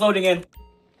 nothing's loading in.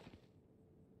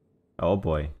 Oh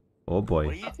boy. Oh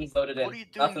boy. Nothing's loaded in. What are you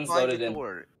doing Nothing's by loaded the in.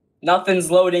 door?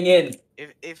 Nothing's loading in.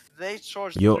 If they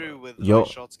charge Yo- through with yo-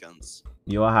 like shotguns.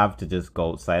 You'll have to just go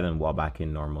outside and walk back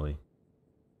in normally.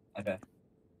 Okay.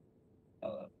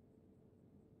 Hello.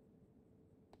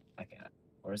 I can't.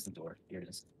 Where's the door? Here it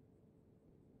is.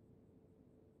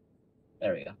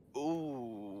 There we go.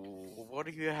 Ooh, what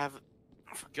do you have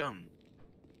for gun?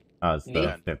 It's Me?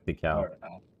 the 50 cal. Or,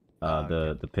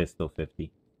 no. The pistol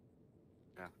 50.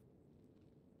 Yeah.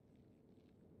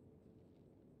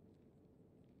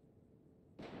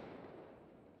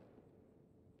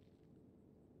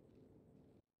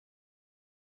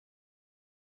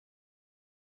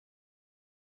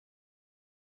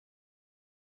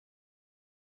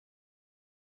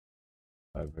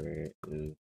 Whatever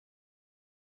is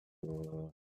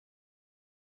your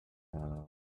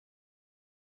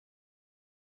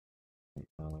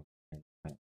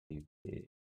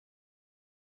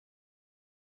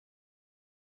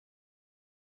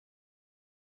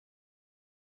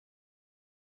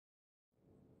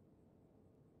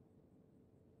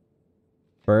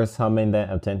First humming, then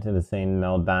attempting to sing,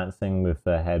 now dancing with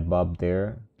a head bob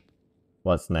there.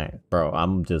 What's next? Bro,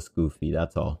 I'm just goofy,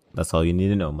 that's all. That's all you need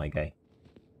to know, my guy.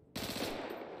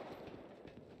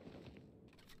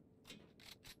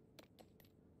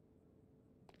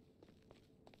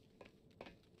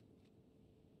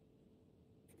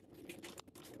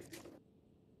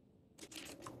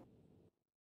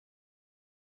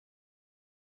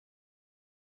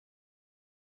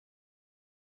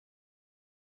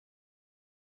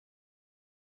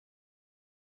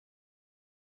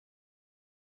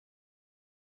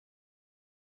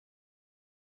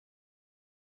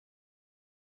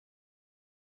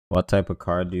 What type of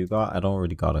car do you got? I don't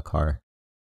really got a car.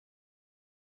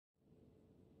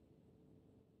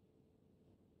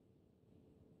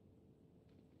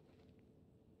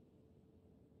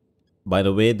 By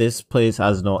the way, this place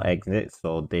has no exit,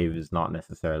 so Dave is not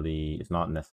necessarily. It's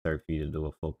not necessary for you to do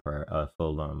a full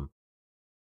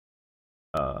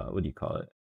what do you call it?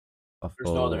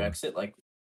 There's no other exit. Like,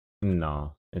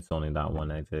 No, it's only that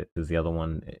one exit. Because the other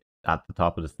one at the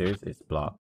top of the stairs is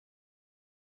blocked,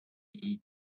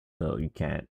 so you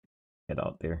can't get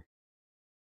out there.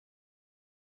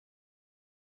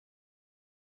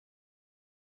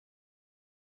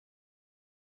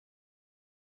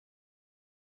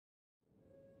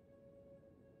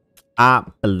 I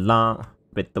belong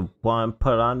with the one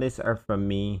put on this earth for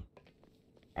me.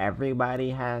 Everybody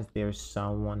has their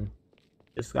someone.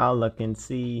 Just gotta look and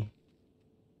see.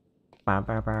 I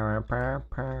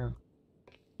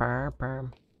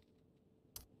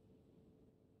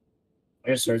I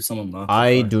just heard someone knock.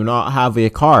 do not have a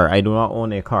car. I do not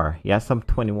own a car. Yes, I'm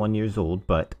 21 years old,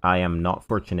 but I am not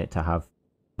fortunate to have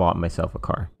bought myself a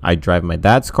car. I drive my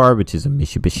dad's car, which is a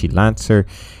Mitsubishi Lancer,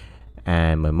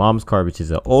 and my mom's car, which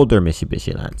is an older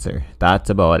Mitsubishi Lancer. That's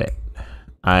about it.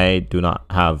 I do not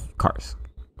have cars.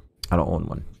 I don't own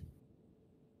one.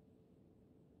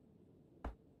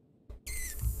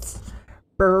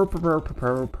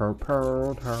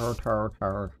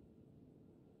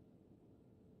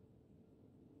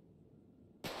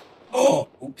 Oh,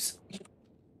 oops.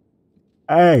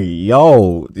 Hey,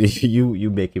 yo, you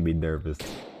making me nervous.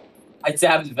 I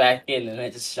tapped back in and I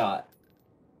just shot.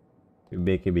 You're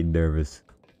making me nervous.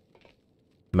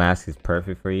 Mask is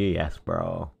perfect for you, yes,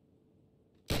 bro.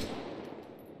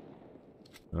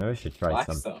 Maybe I should try some.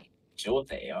 Blackstone. Chill with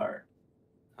the AR.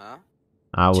 Huh?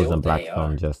 I was Chill in with the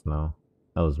Blackstone AR. just now.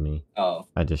 That was me. Oh.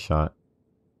 I just shot.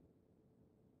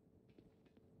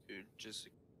 Dude, just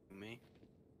me.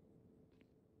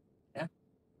 Yeah.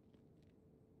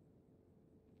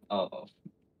 Oh.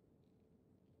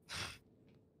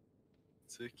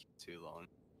 Took too long.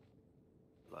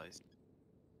 Lies.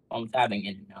 I'm tapping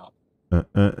in now.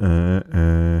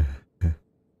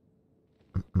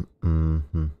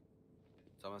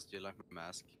 Thomas, do you like my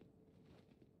mask?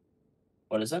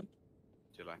 What is it?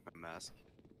 Do you like my mask?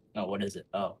 No, what is it?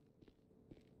 Oh.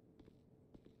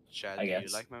 Chad, I do you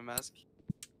guess. like my mask?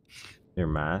 Your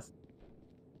mask?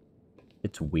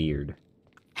 It's weird.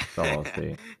 That's all I'll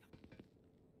say.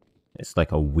 It's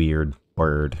like a weird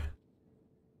bird.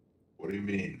 What do you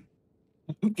mean?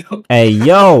 Hey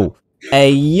yo!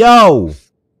 Hey yo!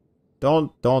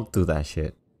 Don't do that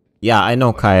shit. Yeah, I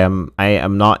know, Kai. I'm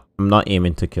not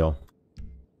aiming to kill.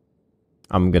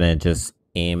 I'm gonna just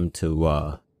aim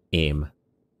to aim.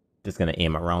 Just gonna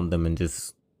aim around them and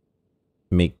just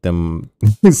make them.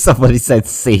 Somebody said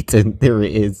Satan. There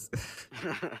it is.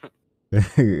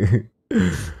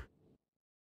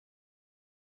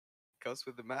 Comes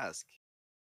with the mask.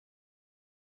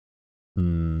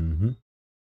 Mm-hmm.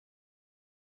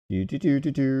 Do do do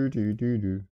do do do do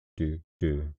do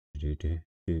do do do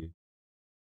do.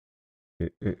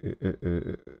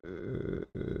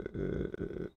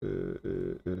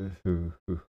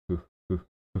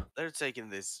 They're taking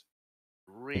this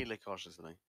really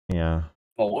cautiously. Yeah.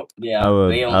 Well, yeah, I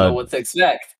would- they don't I know would- what to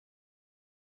expect.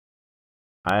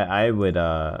 I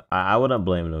wouldn't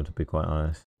blame them, to be quite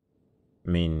honest.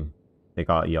 I mean, they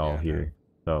got y'all Yeah, here,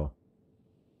 so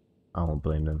I won't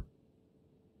blame them.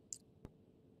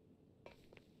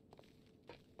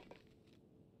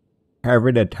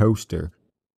 Having a toaster.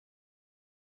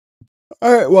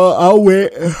 Alright, well, I'll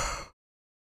wait.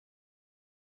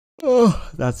 Oh,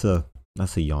 that's a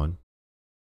yawn.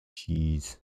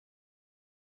 Jeez.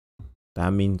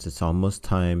 That means it's almost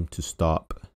time to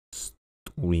stop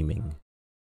streaming.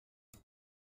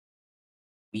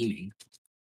 Beaming.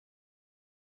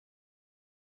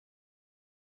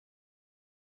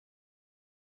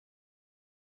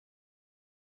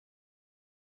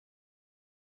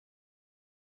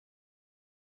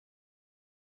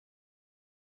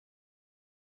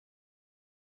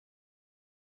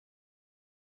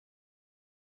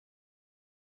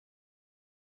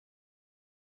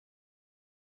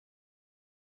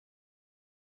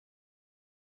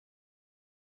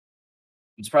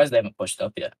 I'm surprised they haven't pushed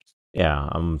up yet. Yeah,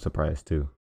 I'm surprised too.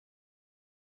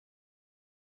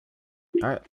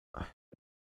 Alright.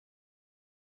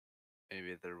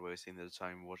 Maybe they're wasting their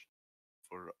time watching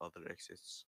for other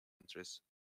exits. Entries.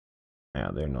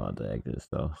 Yeah, they're not the exits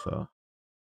though, so.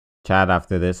 Chat,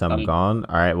 after this, I'm gone.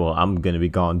 Alright, well, I'm gonna be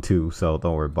gone too, so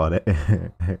don't worry about it.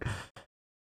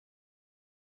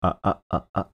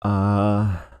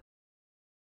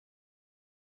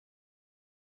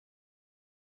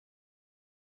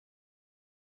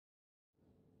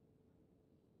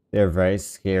 They're very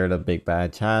scared of Big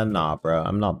Bad. Chat, nah, bro.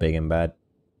 I'm not big and bad.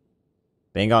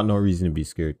 They ain't got no reason to be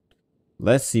scared.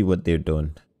 Let's see what they're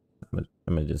doing. I'm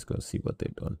gonna just go see what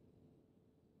they're doing.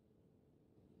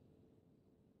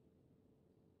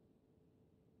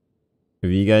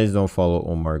 If you guys don't follow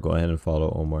Omar, go ahead and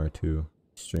follow Omar too.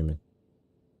 Streaming.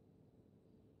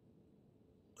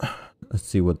 Let's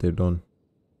see what they're doing.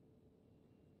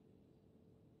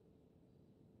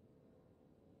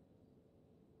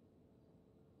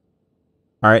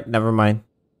 Alright, never mind.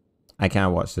 I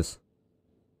can't watch this.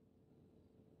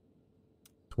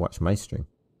 Let's watch my stream.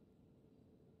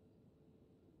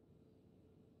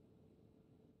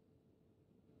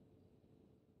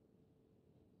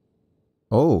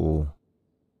 Oh.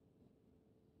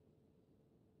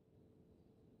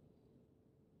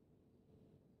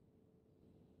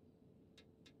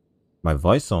 My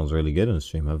voice sounds really good on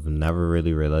stream. I've never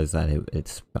really realized that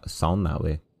it's sound that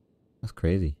way. That's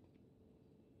crazy.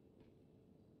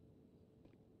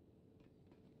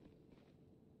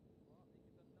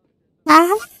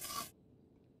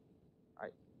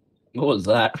 What was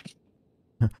that?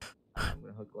 I'm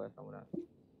gonna hook left. I'm gonna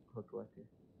hook left here.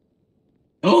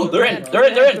 Oh, they're in. Show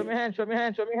They're me in. hand. Show me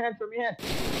hand. Show me hand. Show me hand.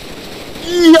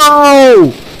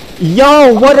 Yo!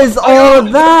 Yo, what is all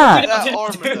of that? That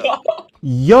armor though.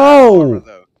 Yo!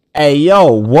 Hey,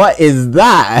 yo, what is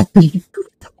that?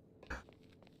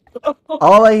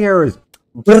 All I hear is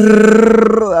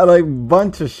brrrr, like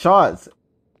bunch of shots.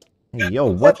 Hey, yo,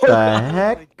 what the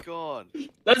heck? Oh my god.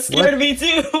 That scared me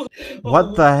too.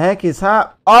 What the heck is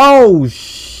hap? Oh,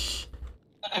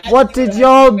 what did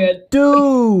y'all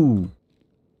do?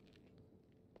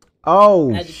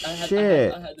 Oh,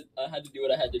 shit. I had to do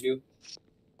what I had to do.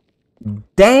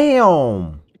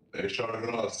 Damn. They shot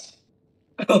at us.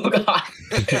 Oh god.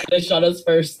 They shot us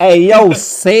first. Hey, yo,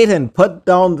 Satan, put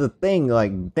down the thing.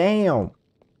 Like, damn.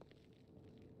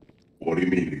 What do you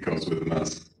mean it comes with a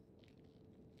mask?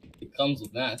 It comes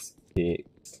with mask. Yeah.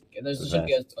 Okay, there should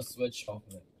be a switch off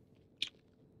of it.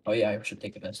 Oh yeah, I should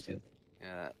take a vest too.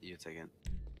 Yeah, you take it.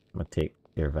 I'm gonna take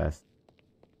your vest.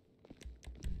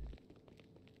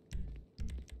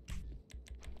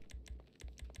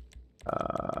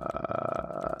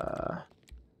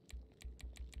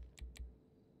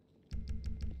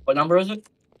 What number is it?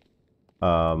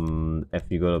 If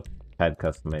you go to pad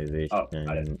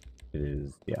customization, it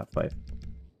is 5.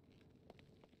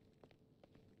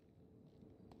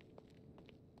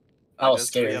 I was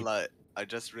scared. I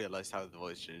just realized how the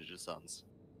voice changer sounds.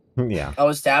 Yeah. I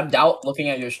was tabbed out looking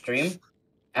at your stream,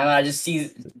 and I just see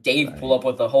Dave pull up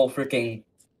with a whole freaking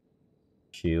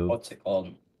shield. What's it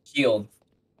called? Shield.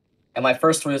 And my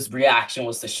first reaction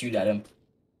was to shoot at him.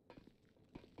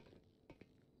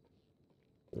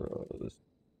 throws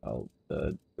out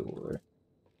the door.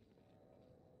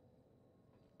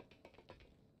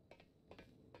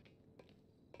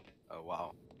 Oh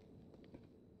wow.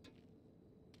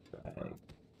 Right.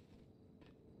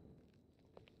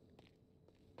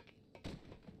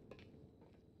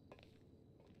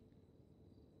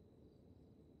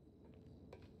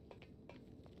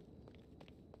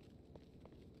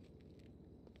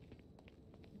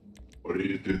 What do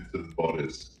you do to the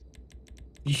bodies?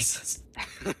 Jesus.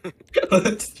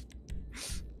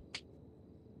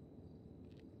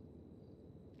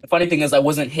 The funny thing is, I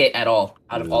wasn't hit at all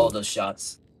out of all of those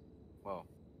shots. Wow.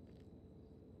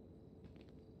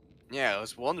 Yeah, I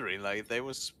was wondering, like, they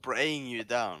were spraying you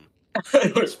down.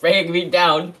 They were spraying me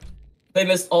down. They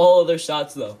missed all of their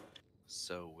shots, though.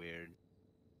 So weird.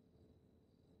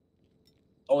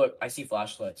 Oh, look, I see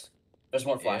flashlights. There's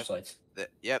more Yep. flashlights.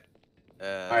 Yep.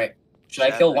 Alright. Should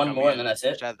I kill one more and then that's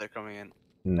it? Chad, they're coming in.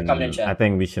 They're coming in, Chad. I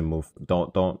think we should move.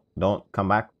 Don't come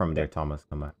back from there, Thomas.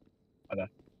 Come back. Okay.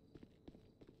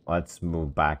 Let's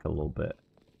move back a little bit.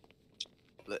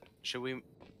 Should we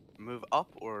move up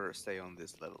or stay on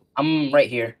this level? I'm right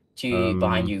here,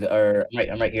 behind you, or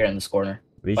I'm right here in this corner.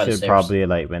 We by the should stairs. probably,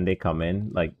 like, when they come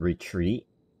in, like, retreat,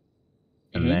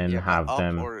 and then Yeah, have up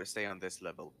them or stay on this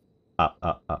level.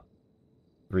 up.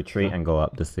 Retreat and go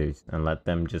up the stairs, and let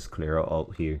them just clear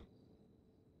out here.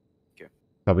 Okay.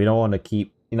 But we don't want to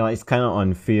keep, it's kind of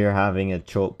unfair having a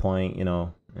choke point,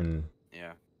 and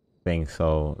Yeah. things.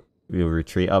 So we'll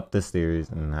retreat up the stairs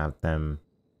and have them,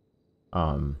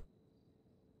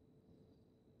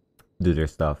 do their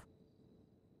stuff.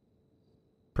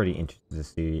 Pretty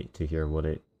interested to hear what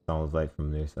it sounds like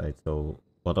from their side. So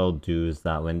what I'll do is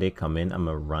that when they come in, I'm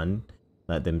gonna run,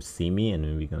 let them see me, and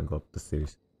then we're gonna go up the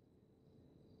stairs.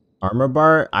 Armor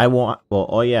bar, I want. Well,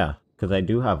 oh yeah, because I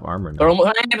do have armor now.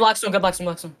 Hey, Blackstone, get Blackstone.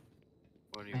 What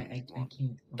do you I want?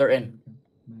 can't. They're in.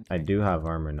 I do have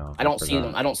armor now. I don't see forgot.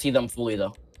 them. I don't see them fully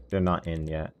though. They're not in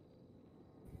yet.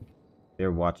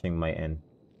 They're watching my end.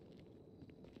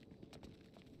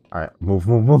 All right, move.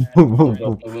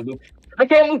 I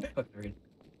can't move.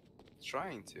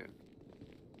 Trying to.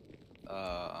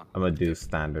 I'm gonna do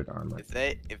standard armor.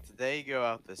 If they go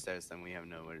out the stairs, then we have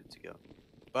nowhere to go.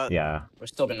 But Yeah. We're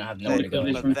still gonna have nowhere to Clear go.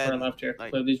 these But rooms then, to our left here.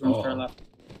 like- Clear these rooms to our left.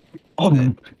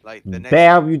 like the next.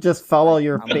 Damn, you just fell on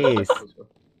your face.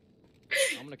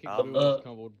 I'm gonna keep Um, the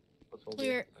combo.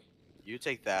 Clear. You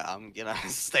take that. I'm gonna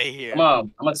stay here. Come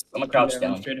on, I'm gonna crouch Run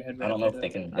down. straight ahead, I don't know if right they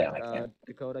ahead. can. Yeah, I can't.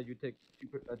 Dakota, you take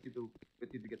people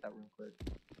with you to get that room cleared.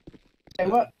 Hey,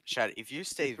 what? Chad, if you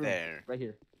stay This room, there, right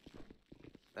here.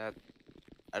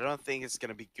 I don't think it's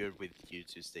gonna be good with you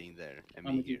two staying there and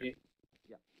I'm me with you, here.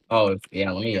 D. Oh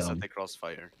yeah, let me. Because of the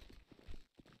crossfire.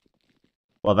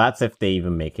 Well, that's if they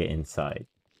even make it inside.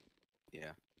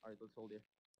 Yeah. Alright, let's hold here.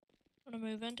 Wanna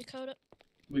move in, Dakota?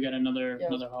 We got another Yeah.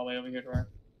 hallway over here to our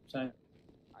side.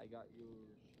 I got you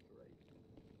straight.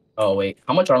 Oh wait,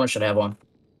 how much armor should I have on?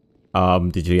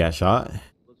 Did you get shot?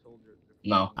 Let's hold your.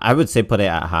 No. I would say put it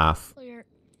at half. Clear.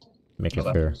 Make it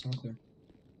Okay. fair.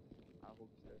 I'll hold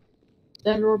the stairs.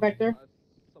 That door back there?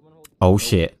 Someone hold. Oh hold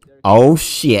shit. the stairs. Oh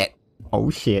shit. Oh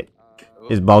shit. Oh,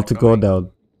 It's about to they're go coming.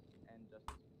 down. And just.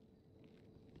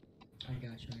 I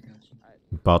got you.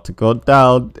 About to go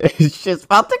down. It's just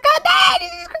about to go down.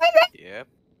 Yep.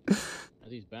 Are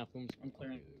these bathrooms? I'm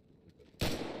clearing.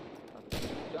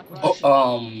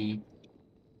 Oh,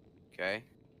 Okay.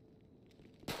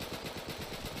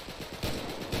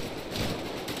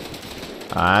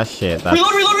 Ah shit. That's...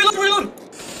 reload!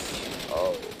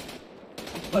 Oh.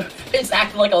 It's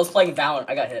acting like I was playing Valorant.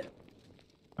 I got hit.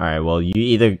 Alright, well, you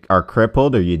either are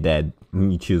crippled or you're dead.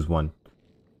 You choose one.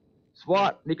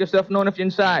 SWAT, make yourself known if you're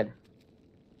inside.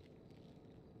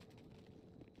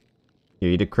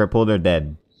 You're either crippled or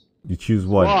dead. You choose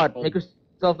one. SWAT, make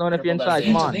yourself known if you're Triple inside. that.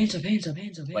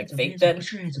 Come on. Like fake dead?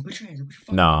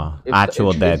 No, If-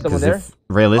 actual if dead. someone Because there?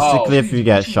 realistically, Oh. if you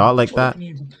get shot like that,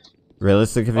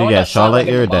 realistically, if Oh, you I get got shot like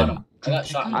at you're the dead. bottom. I got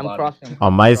shot in the I'm bottom. crossing.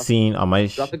 On my scene, on my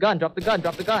Drop the gun, drop the gun,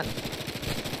 drop the gun.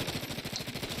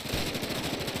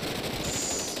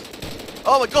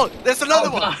 Oh my god, there's another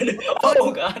Oh one! god!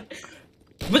 Oh god!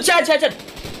 But Chad!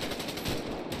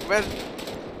 Where?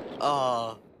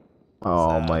 Oh. Oh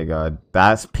Sad. my god,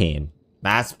 that's pain.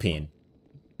 That's pain.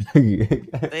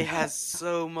 They has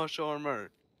so much armor.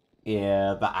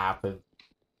 Yeah, that happened.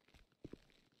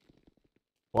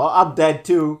 Well, I'm dead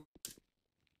too.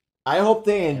 I hope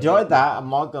they enjoyed that. I'm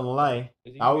not gonna lie.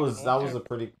 That was a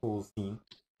pretty cool scene.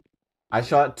 I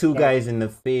shot two guys in the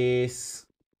face.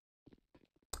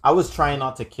 I was trying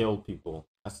not to kill people.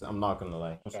 I'm not gonna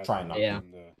lie. I was trying not Yeah.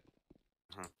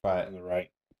 to. But On the right.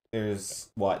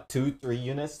 there's what 2-3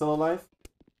 units still alive.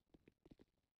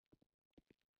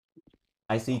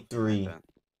 I see 3, Okay.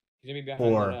 He's gonna be behind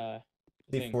 4. that,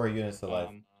 See thing. 4 units alive.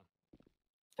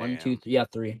 1, 2, 3. Yeah,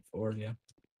 3, 4. Yeah.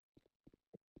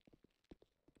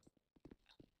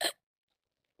 I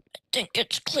think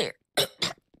it's clear.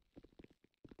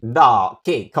 Nah,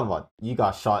 okay, come on. You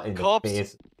got shot in the Cops.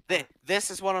 face.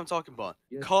 This is what I'm talking about.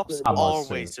 Yes, Cops sir. I'm on always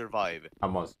stream. survive.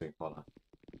 I'm on stream. Hold on.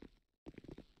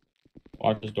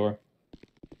 Lock this door.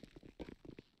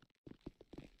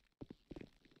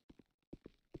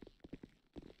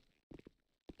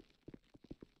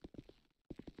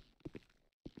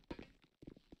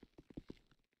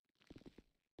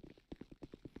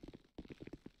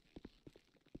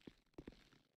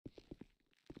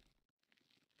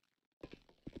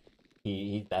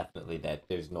 He's definitely dead.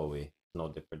 There's no way. No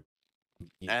different.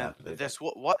 He's And definitely the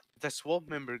dead. SWAT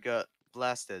member got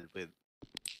blasted with,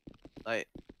 like,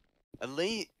 at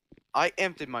least I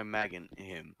emptied my mag in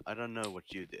him. I don't know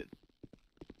what you did.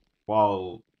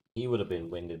 Well, he would have been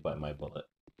winded by my bullet.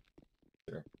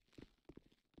 Sure.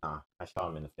 Nah, I shot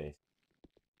him in the face.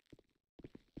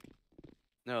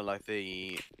 No, like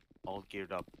the all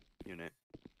geared up unit.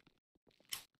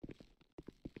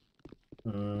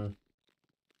 Hmm.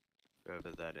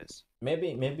 Whoever that is.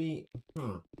 Maybe.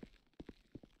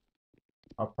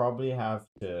 I'll probably have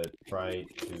to try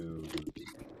to.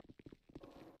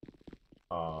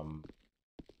 What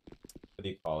do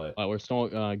you call it? We're still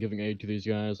giving aid to these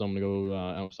guys. I'm gonna go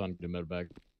outside and get a med bag.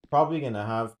 Probably gonna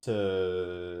have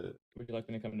to. Would you like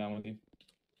me to come down with you?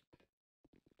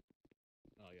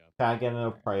 Oh yeah. Can I get in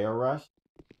a prayer rush?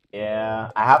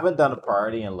 Yeah, I haven't done a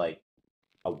priority in like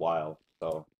a while,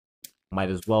 so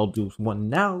might as well do one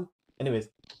now. Anyways,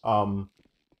 what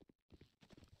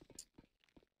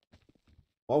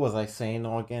was I saying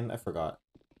now again? I forgot.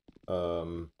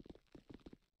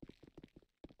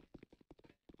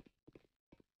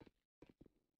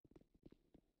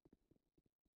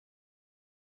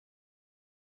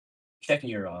 Checking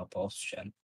your pulse,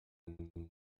 Chen.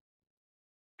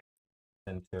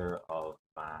 Center of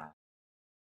mass.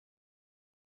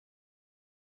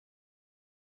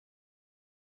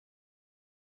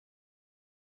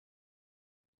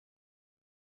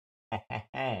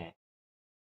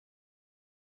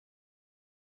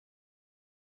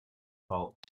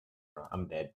 Oh, I'm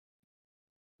dead.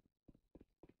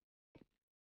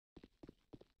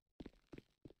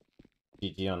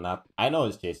 GG on that. I know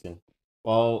it's Jason.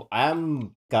 Well,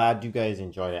 I'm glad you guys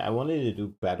enjoyed it. I wanted to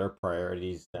do better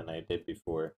priorities than I did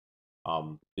before.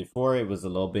 Before it was a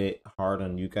little bit hard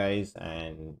on you guys,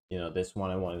 and you know, this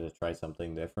one I wanted to try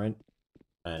something different.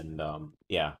 And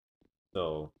yeah.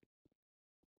 So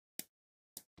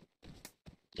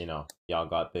you know, y'all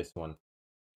got this one.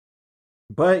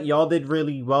 But y'all did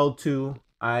really well too.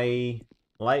 I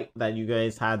like that you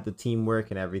guys had the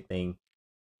teamwork and everything.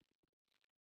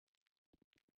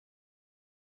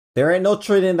 There ain't no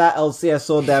trading that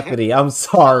LCSO deputy. I'm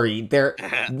sorry.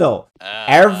 No.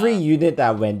 Every unit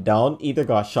that went down either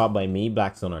got shot by me,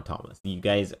 Blackstone, or Thomas. You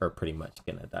guys are pretty much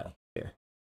gonna die there.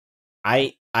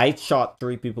 I shot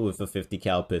 3 people with a 50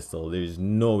 cal pistol. There's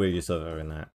no way you're surviving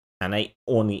that. And I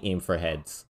only aim for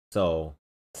heads. So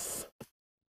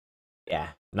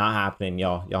yeah, not happening,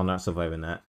 y'all. Y'all not surviving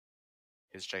that.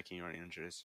 He's checking your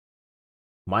injuries.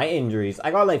 My injuries.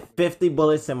 I got like 50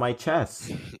 bullets in my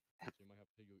chest.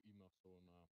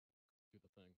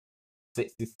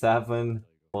 67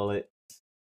 bullets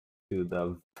to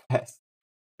the vest.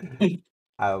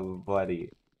 Oh, buddy.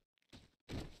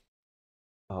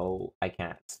 Oh, I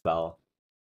can't spell.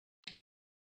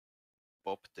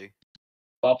 Popty.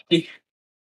 Popty.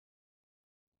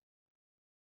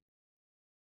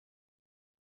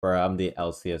 Where I'm the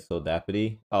LCSO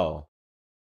deputy. Oh.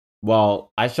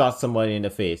 Well, I shot somebody in the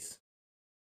face.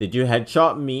 Did you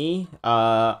headshot me?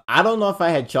 I don't know if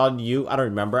I headshot you. I don't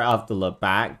remember. I'll have to look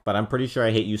back. But I'm pretty sure I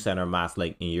hit you center mass,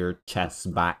 like in your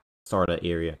chest back sort of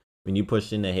area. When you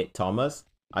pushed in to hit Thomas,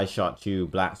 I shot you.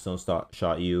 Blackstone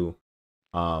shot you.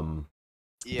 Yeah,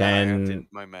 then, I emptied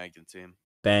my mag into him.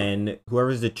 Then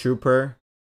whoever's the trooper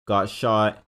got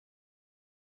shot.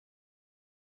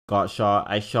 I shot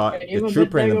the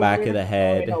trooper in the back of the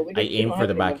head. I aimed for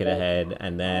the back of the head,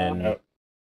 and then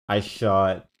I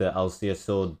shot the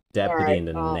LCSO deputy in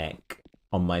the neck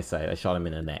on my side. I shot him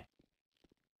in the neck.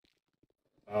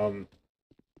 I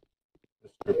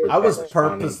was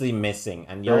purposely missing,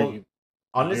 and y'all,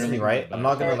 honestly, right? I'm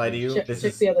not gonna lie to you. This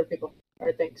is the other people. All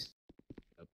right, thanks.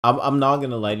 I'm not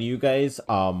gonna lie to you guys.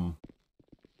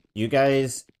 You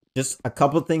guys, just a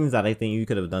couple things that I think you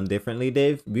could have done differently,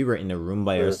 Dave. We were in a room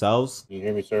by ourselves. You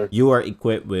hear me, sir? You are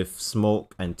equipped with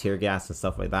smoke and tear gas and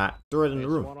stuff like that. Throw it in the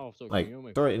room.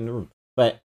 Like, throw it in the room.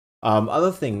 But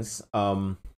other things,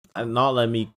 and not let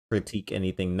me critique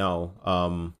anything,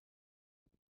 no.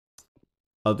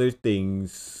 Other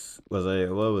things what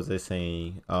was I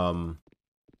saying?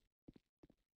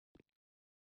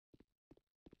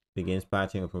 Begins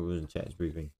patching up and chats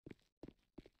briefing.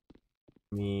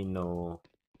 Me no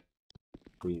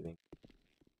breathing.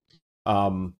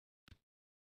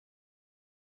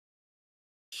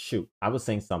 Shoot, I was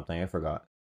saying something. I forgot.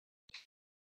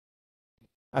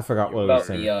 What I was About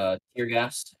saying. the tear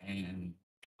gas and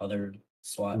other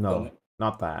SWAT No, equipment?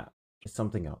 not that. It's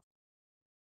something else.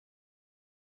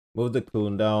 Move the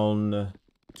cooldown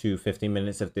to 15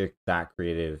 minutes if they're that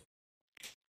creative.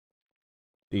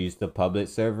 Use the public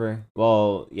server.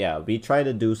 Well, yeah, we try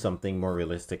to do something more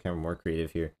realistic and more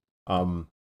creative here. I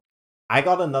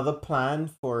got another plan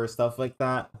for stuff like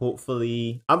that.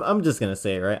 Hopefully, I'm just gonna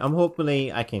say it, right?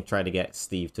 Hopefully I can try to get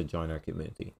Steve to join our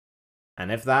community.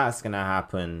 And if that's gonna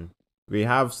happen, we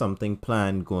have something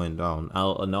planned going down.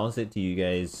 I'll announce it to you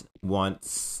guys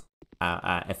once.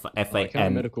 If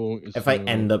I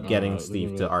end up getting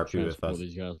Steve to RP with us,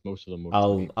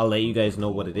 I'll let you guys know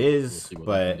what it is.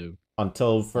 But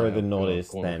until further notice,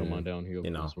 then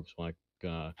you know.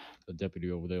 The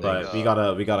deputy over there. But we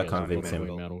gotta convince him.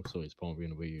 So he's probably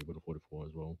gonna be with a 44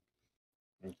 as well.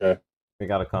 Okay. We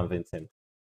gotta convince him.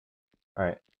 All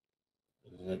right.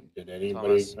 Did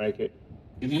anybody make it?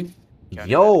 Mm-hmm.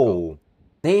 Yo,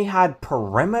 they had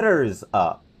perimeters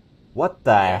up. What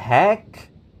the heck?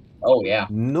 Oh yeah.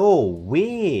 No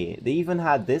way. They even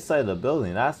had this side of the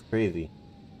building. That's crazy.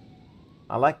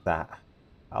 I like that.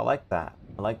 I like that.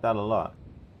 I like that a lot.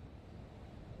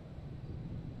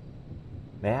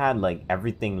 They had like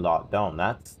everything locked down.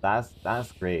 That's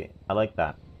great. I like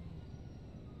that.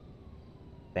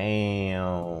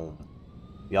 Damn.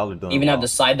 Y'all are doing Even well. had the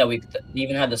side that you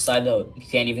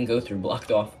can't even go through,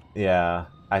 blocked off. Yeah,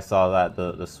 I saw that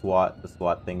the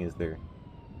SWAT thing is there.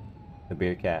 The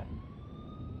beer cat.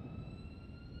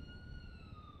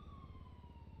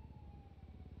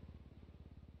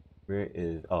 Where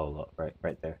is look,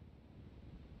 right there.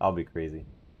 I'll be crazy.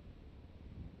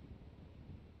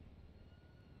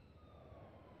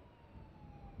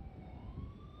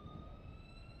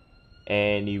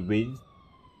 Anyways.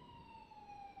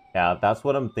 Yeah, that's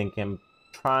what I'm thinking.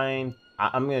 I'm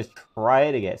gonna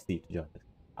try to get Steve to join us.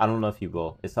 I don't know if he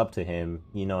will. It's up to him.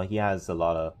 You know, he has a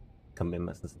lot of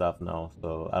commitments and stuff now,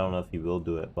 so I don't know if he will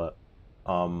do it, but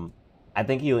I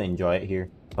think he'll enjoy it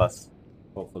here. Plus,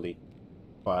 hopefully.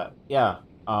 But yeah,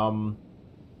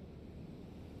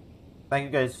 thank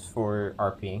you guys for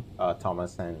RPing,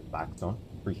 Thomas and Blackstone.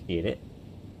 Appreciate it.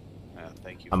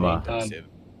 Thank you for being Civ.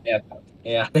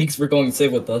 Yeah, thanks for going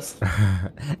Civ with us.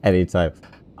 Anytime.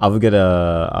 I'm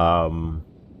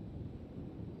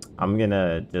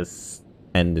gonna just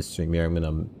end the stream here. I'm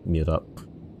gonna mute up.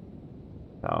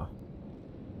 So,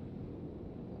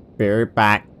 be right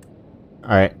back.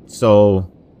 Alright,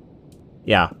 so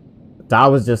yeah, that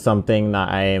was just something that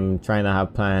I am trying to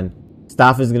have planned.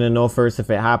 Staff is gonna know first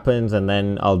if it happens, and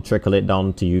then I'll trickle it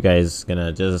down to you guys.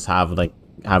 Gonna just have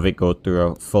it go through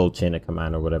a full chain of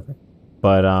command or whatever.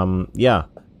 But yeah,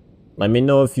 let me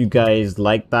know if you guys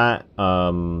like that.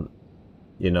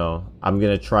 You know, I'm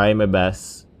gonna try my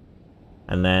best,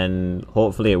 and then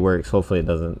hopefully it works. Hopefully it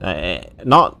doesn't.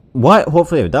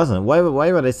 Hopefully it doesn't. Why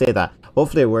would I say that?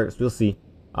 Hopefully it works. We'll see.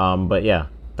 But yeah,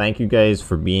 thank you guys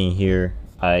for being here.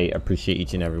 I appreciate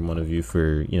each and every one of you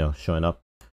for, you know, showing up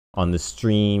on the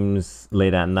streams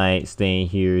late at night, staying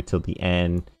here till the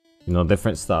end. You know,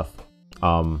 different stuff.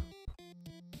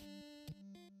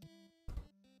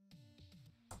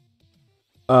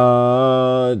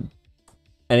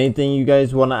 Anything you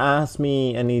guys want to ask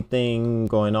me? Anything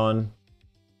going on?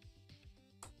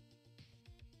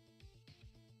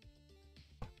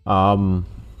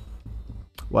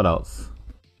 What else?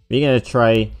 We're gonna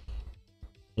try,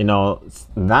 you know,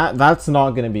 that's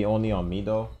not gonna be only on me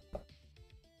though.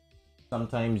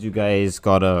 Sometimes you guys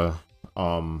gotta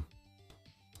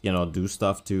you know, do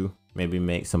stuff too. Maybe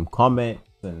make some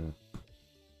comments, and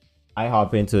I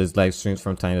hop into his live streams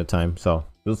from time to time, so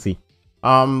we'll see.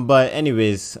 But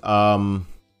anyways, I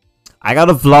got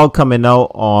a vlog coming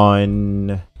out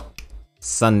on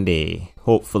Sunday.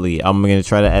 Hopefully, I'm gonna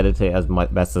try to edit it as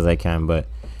best as I can. But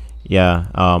yeah,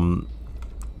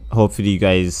 hopefully you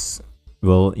guys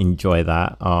will enjoy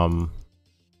that.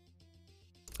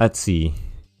 Let's see.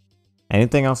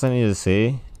 Anything else I need to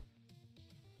say?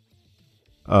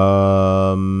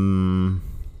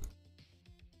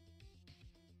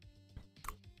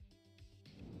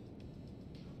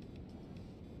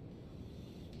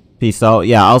 Peace out.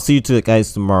 Yeah, I'll see you two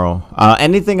guys tomorrow.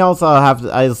 Anything else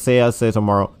I'll say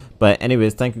tomorrow. But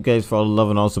anyways, thank you guys for all the love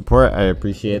and all support. I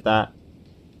appreciate that.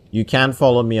 You can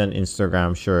follow me on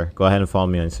Instagram, sure. Go ahead and follow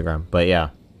me on Instagram. But yeah,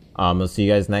 I'll see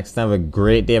you guys next time. Have a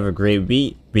great day. Have a great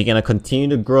week. We're gonna continue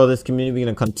to grow this community. We're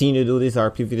gonna continue to do these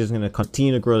RP videos. We're gonna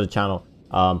continue to grow the channel.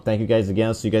 Thank you guys again.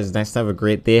 I'll see you guys next time. Have a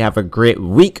great day. Have a great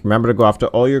week. Remember to go after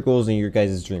all your goals and your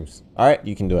guys' dreams. All right,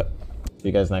 you can do it. See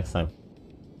you guys next time.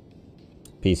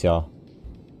 Peace, y'all.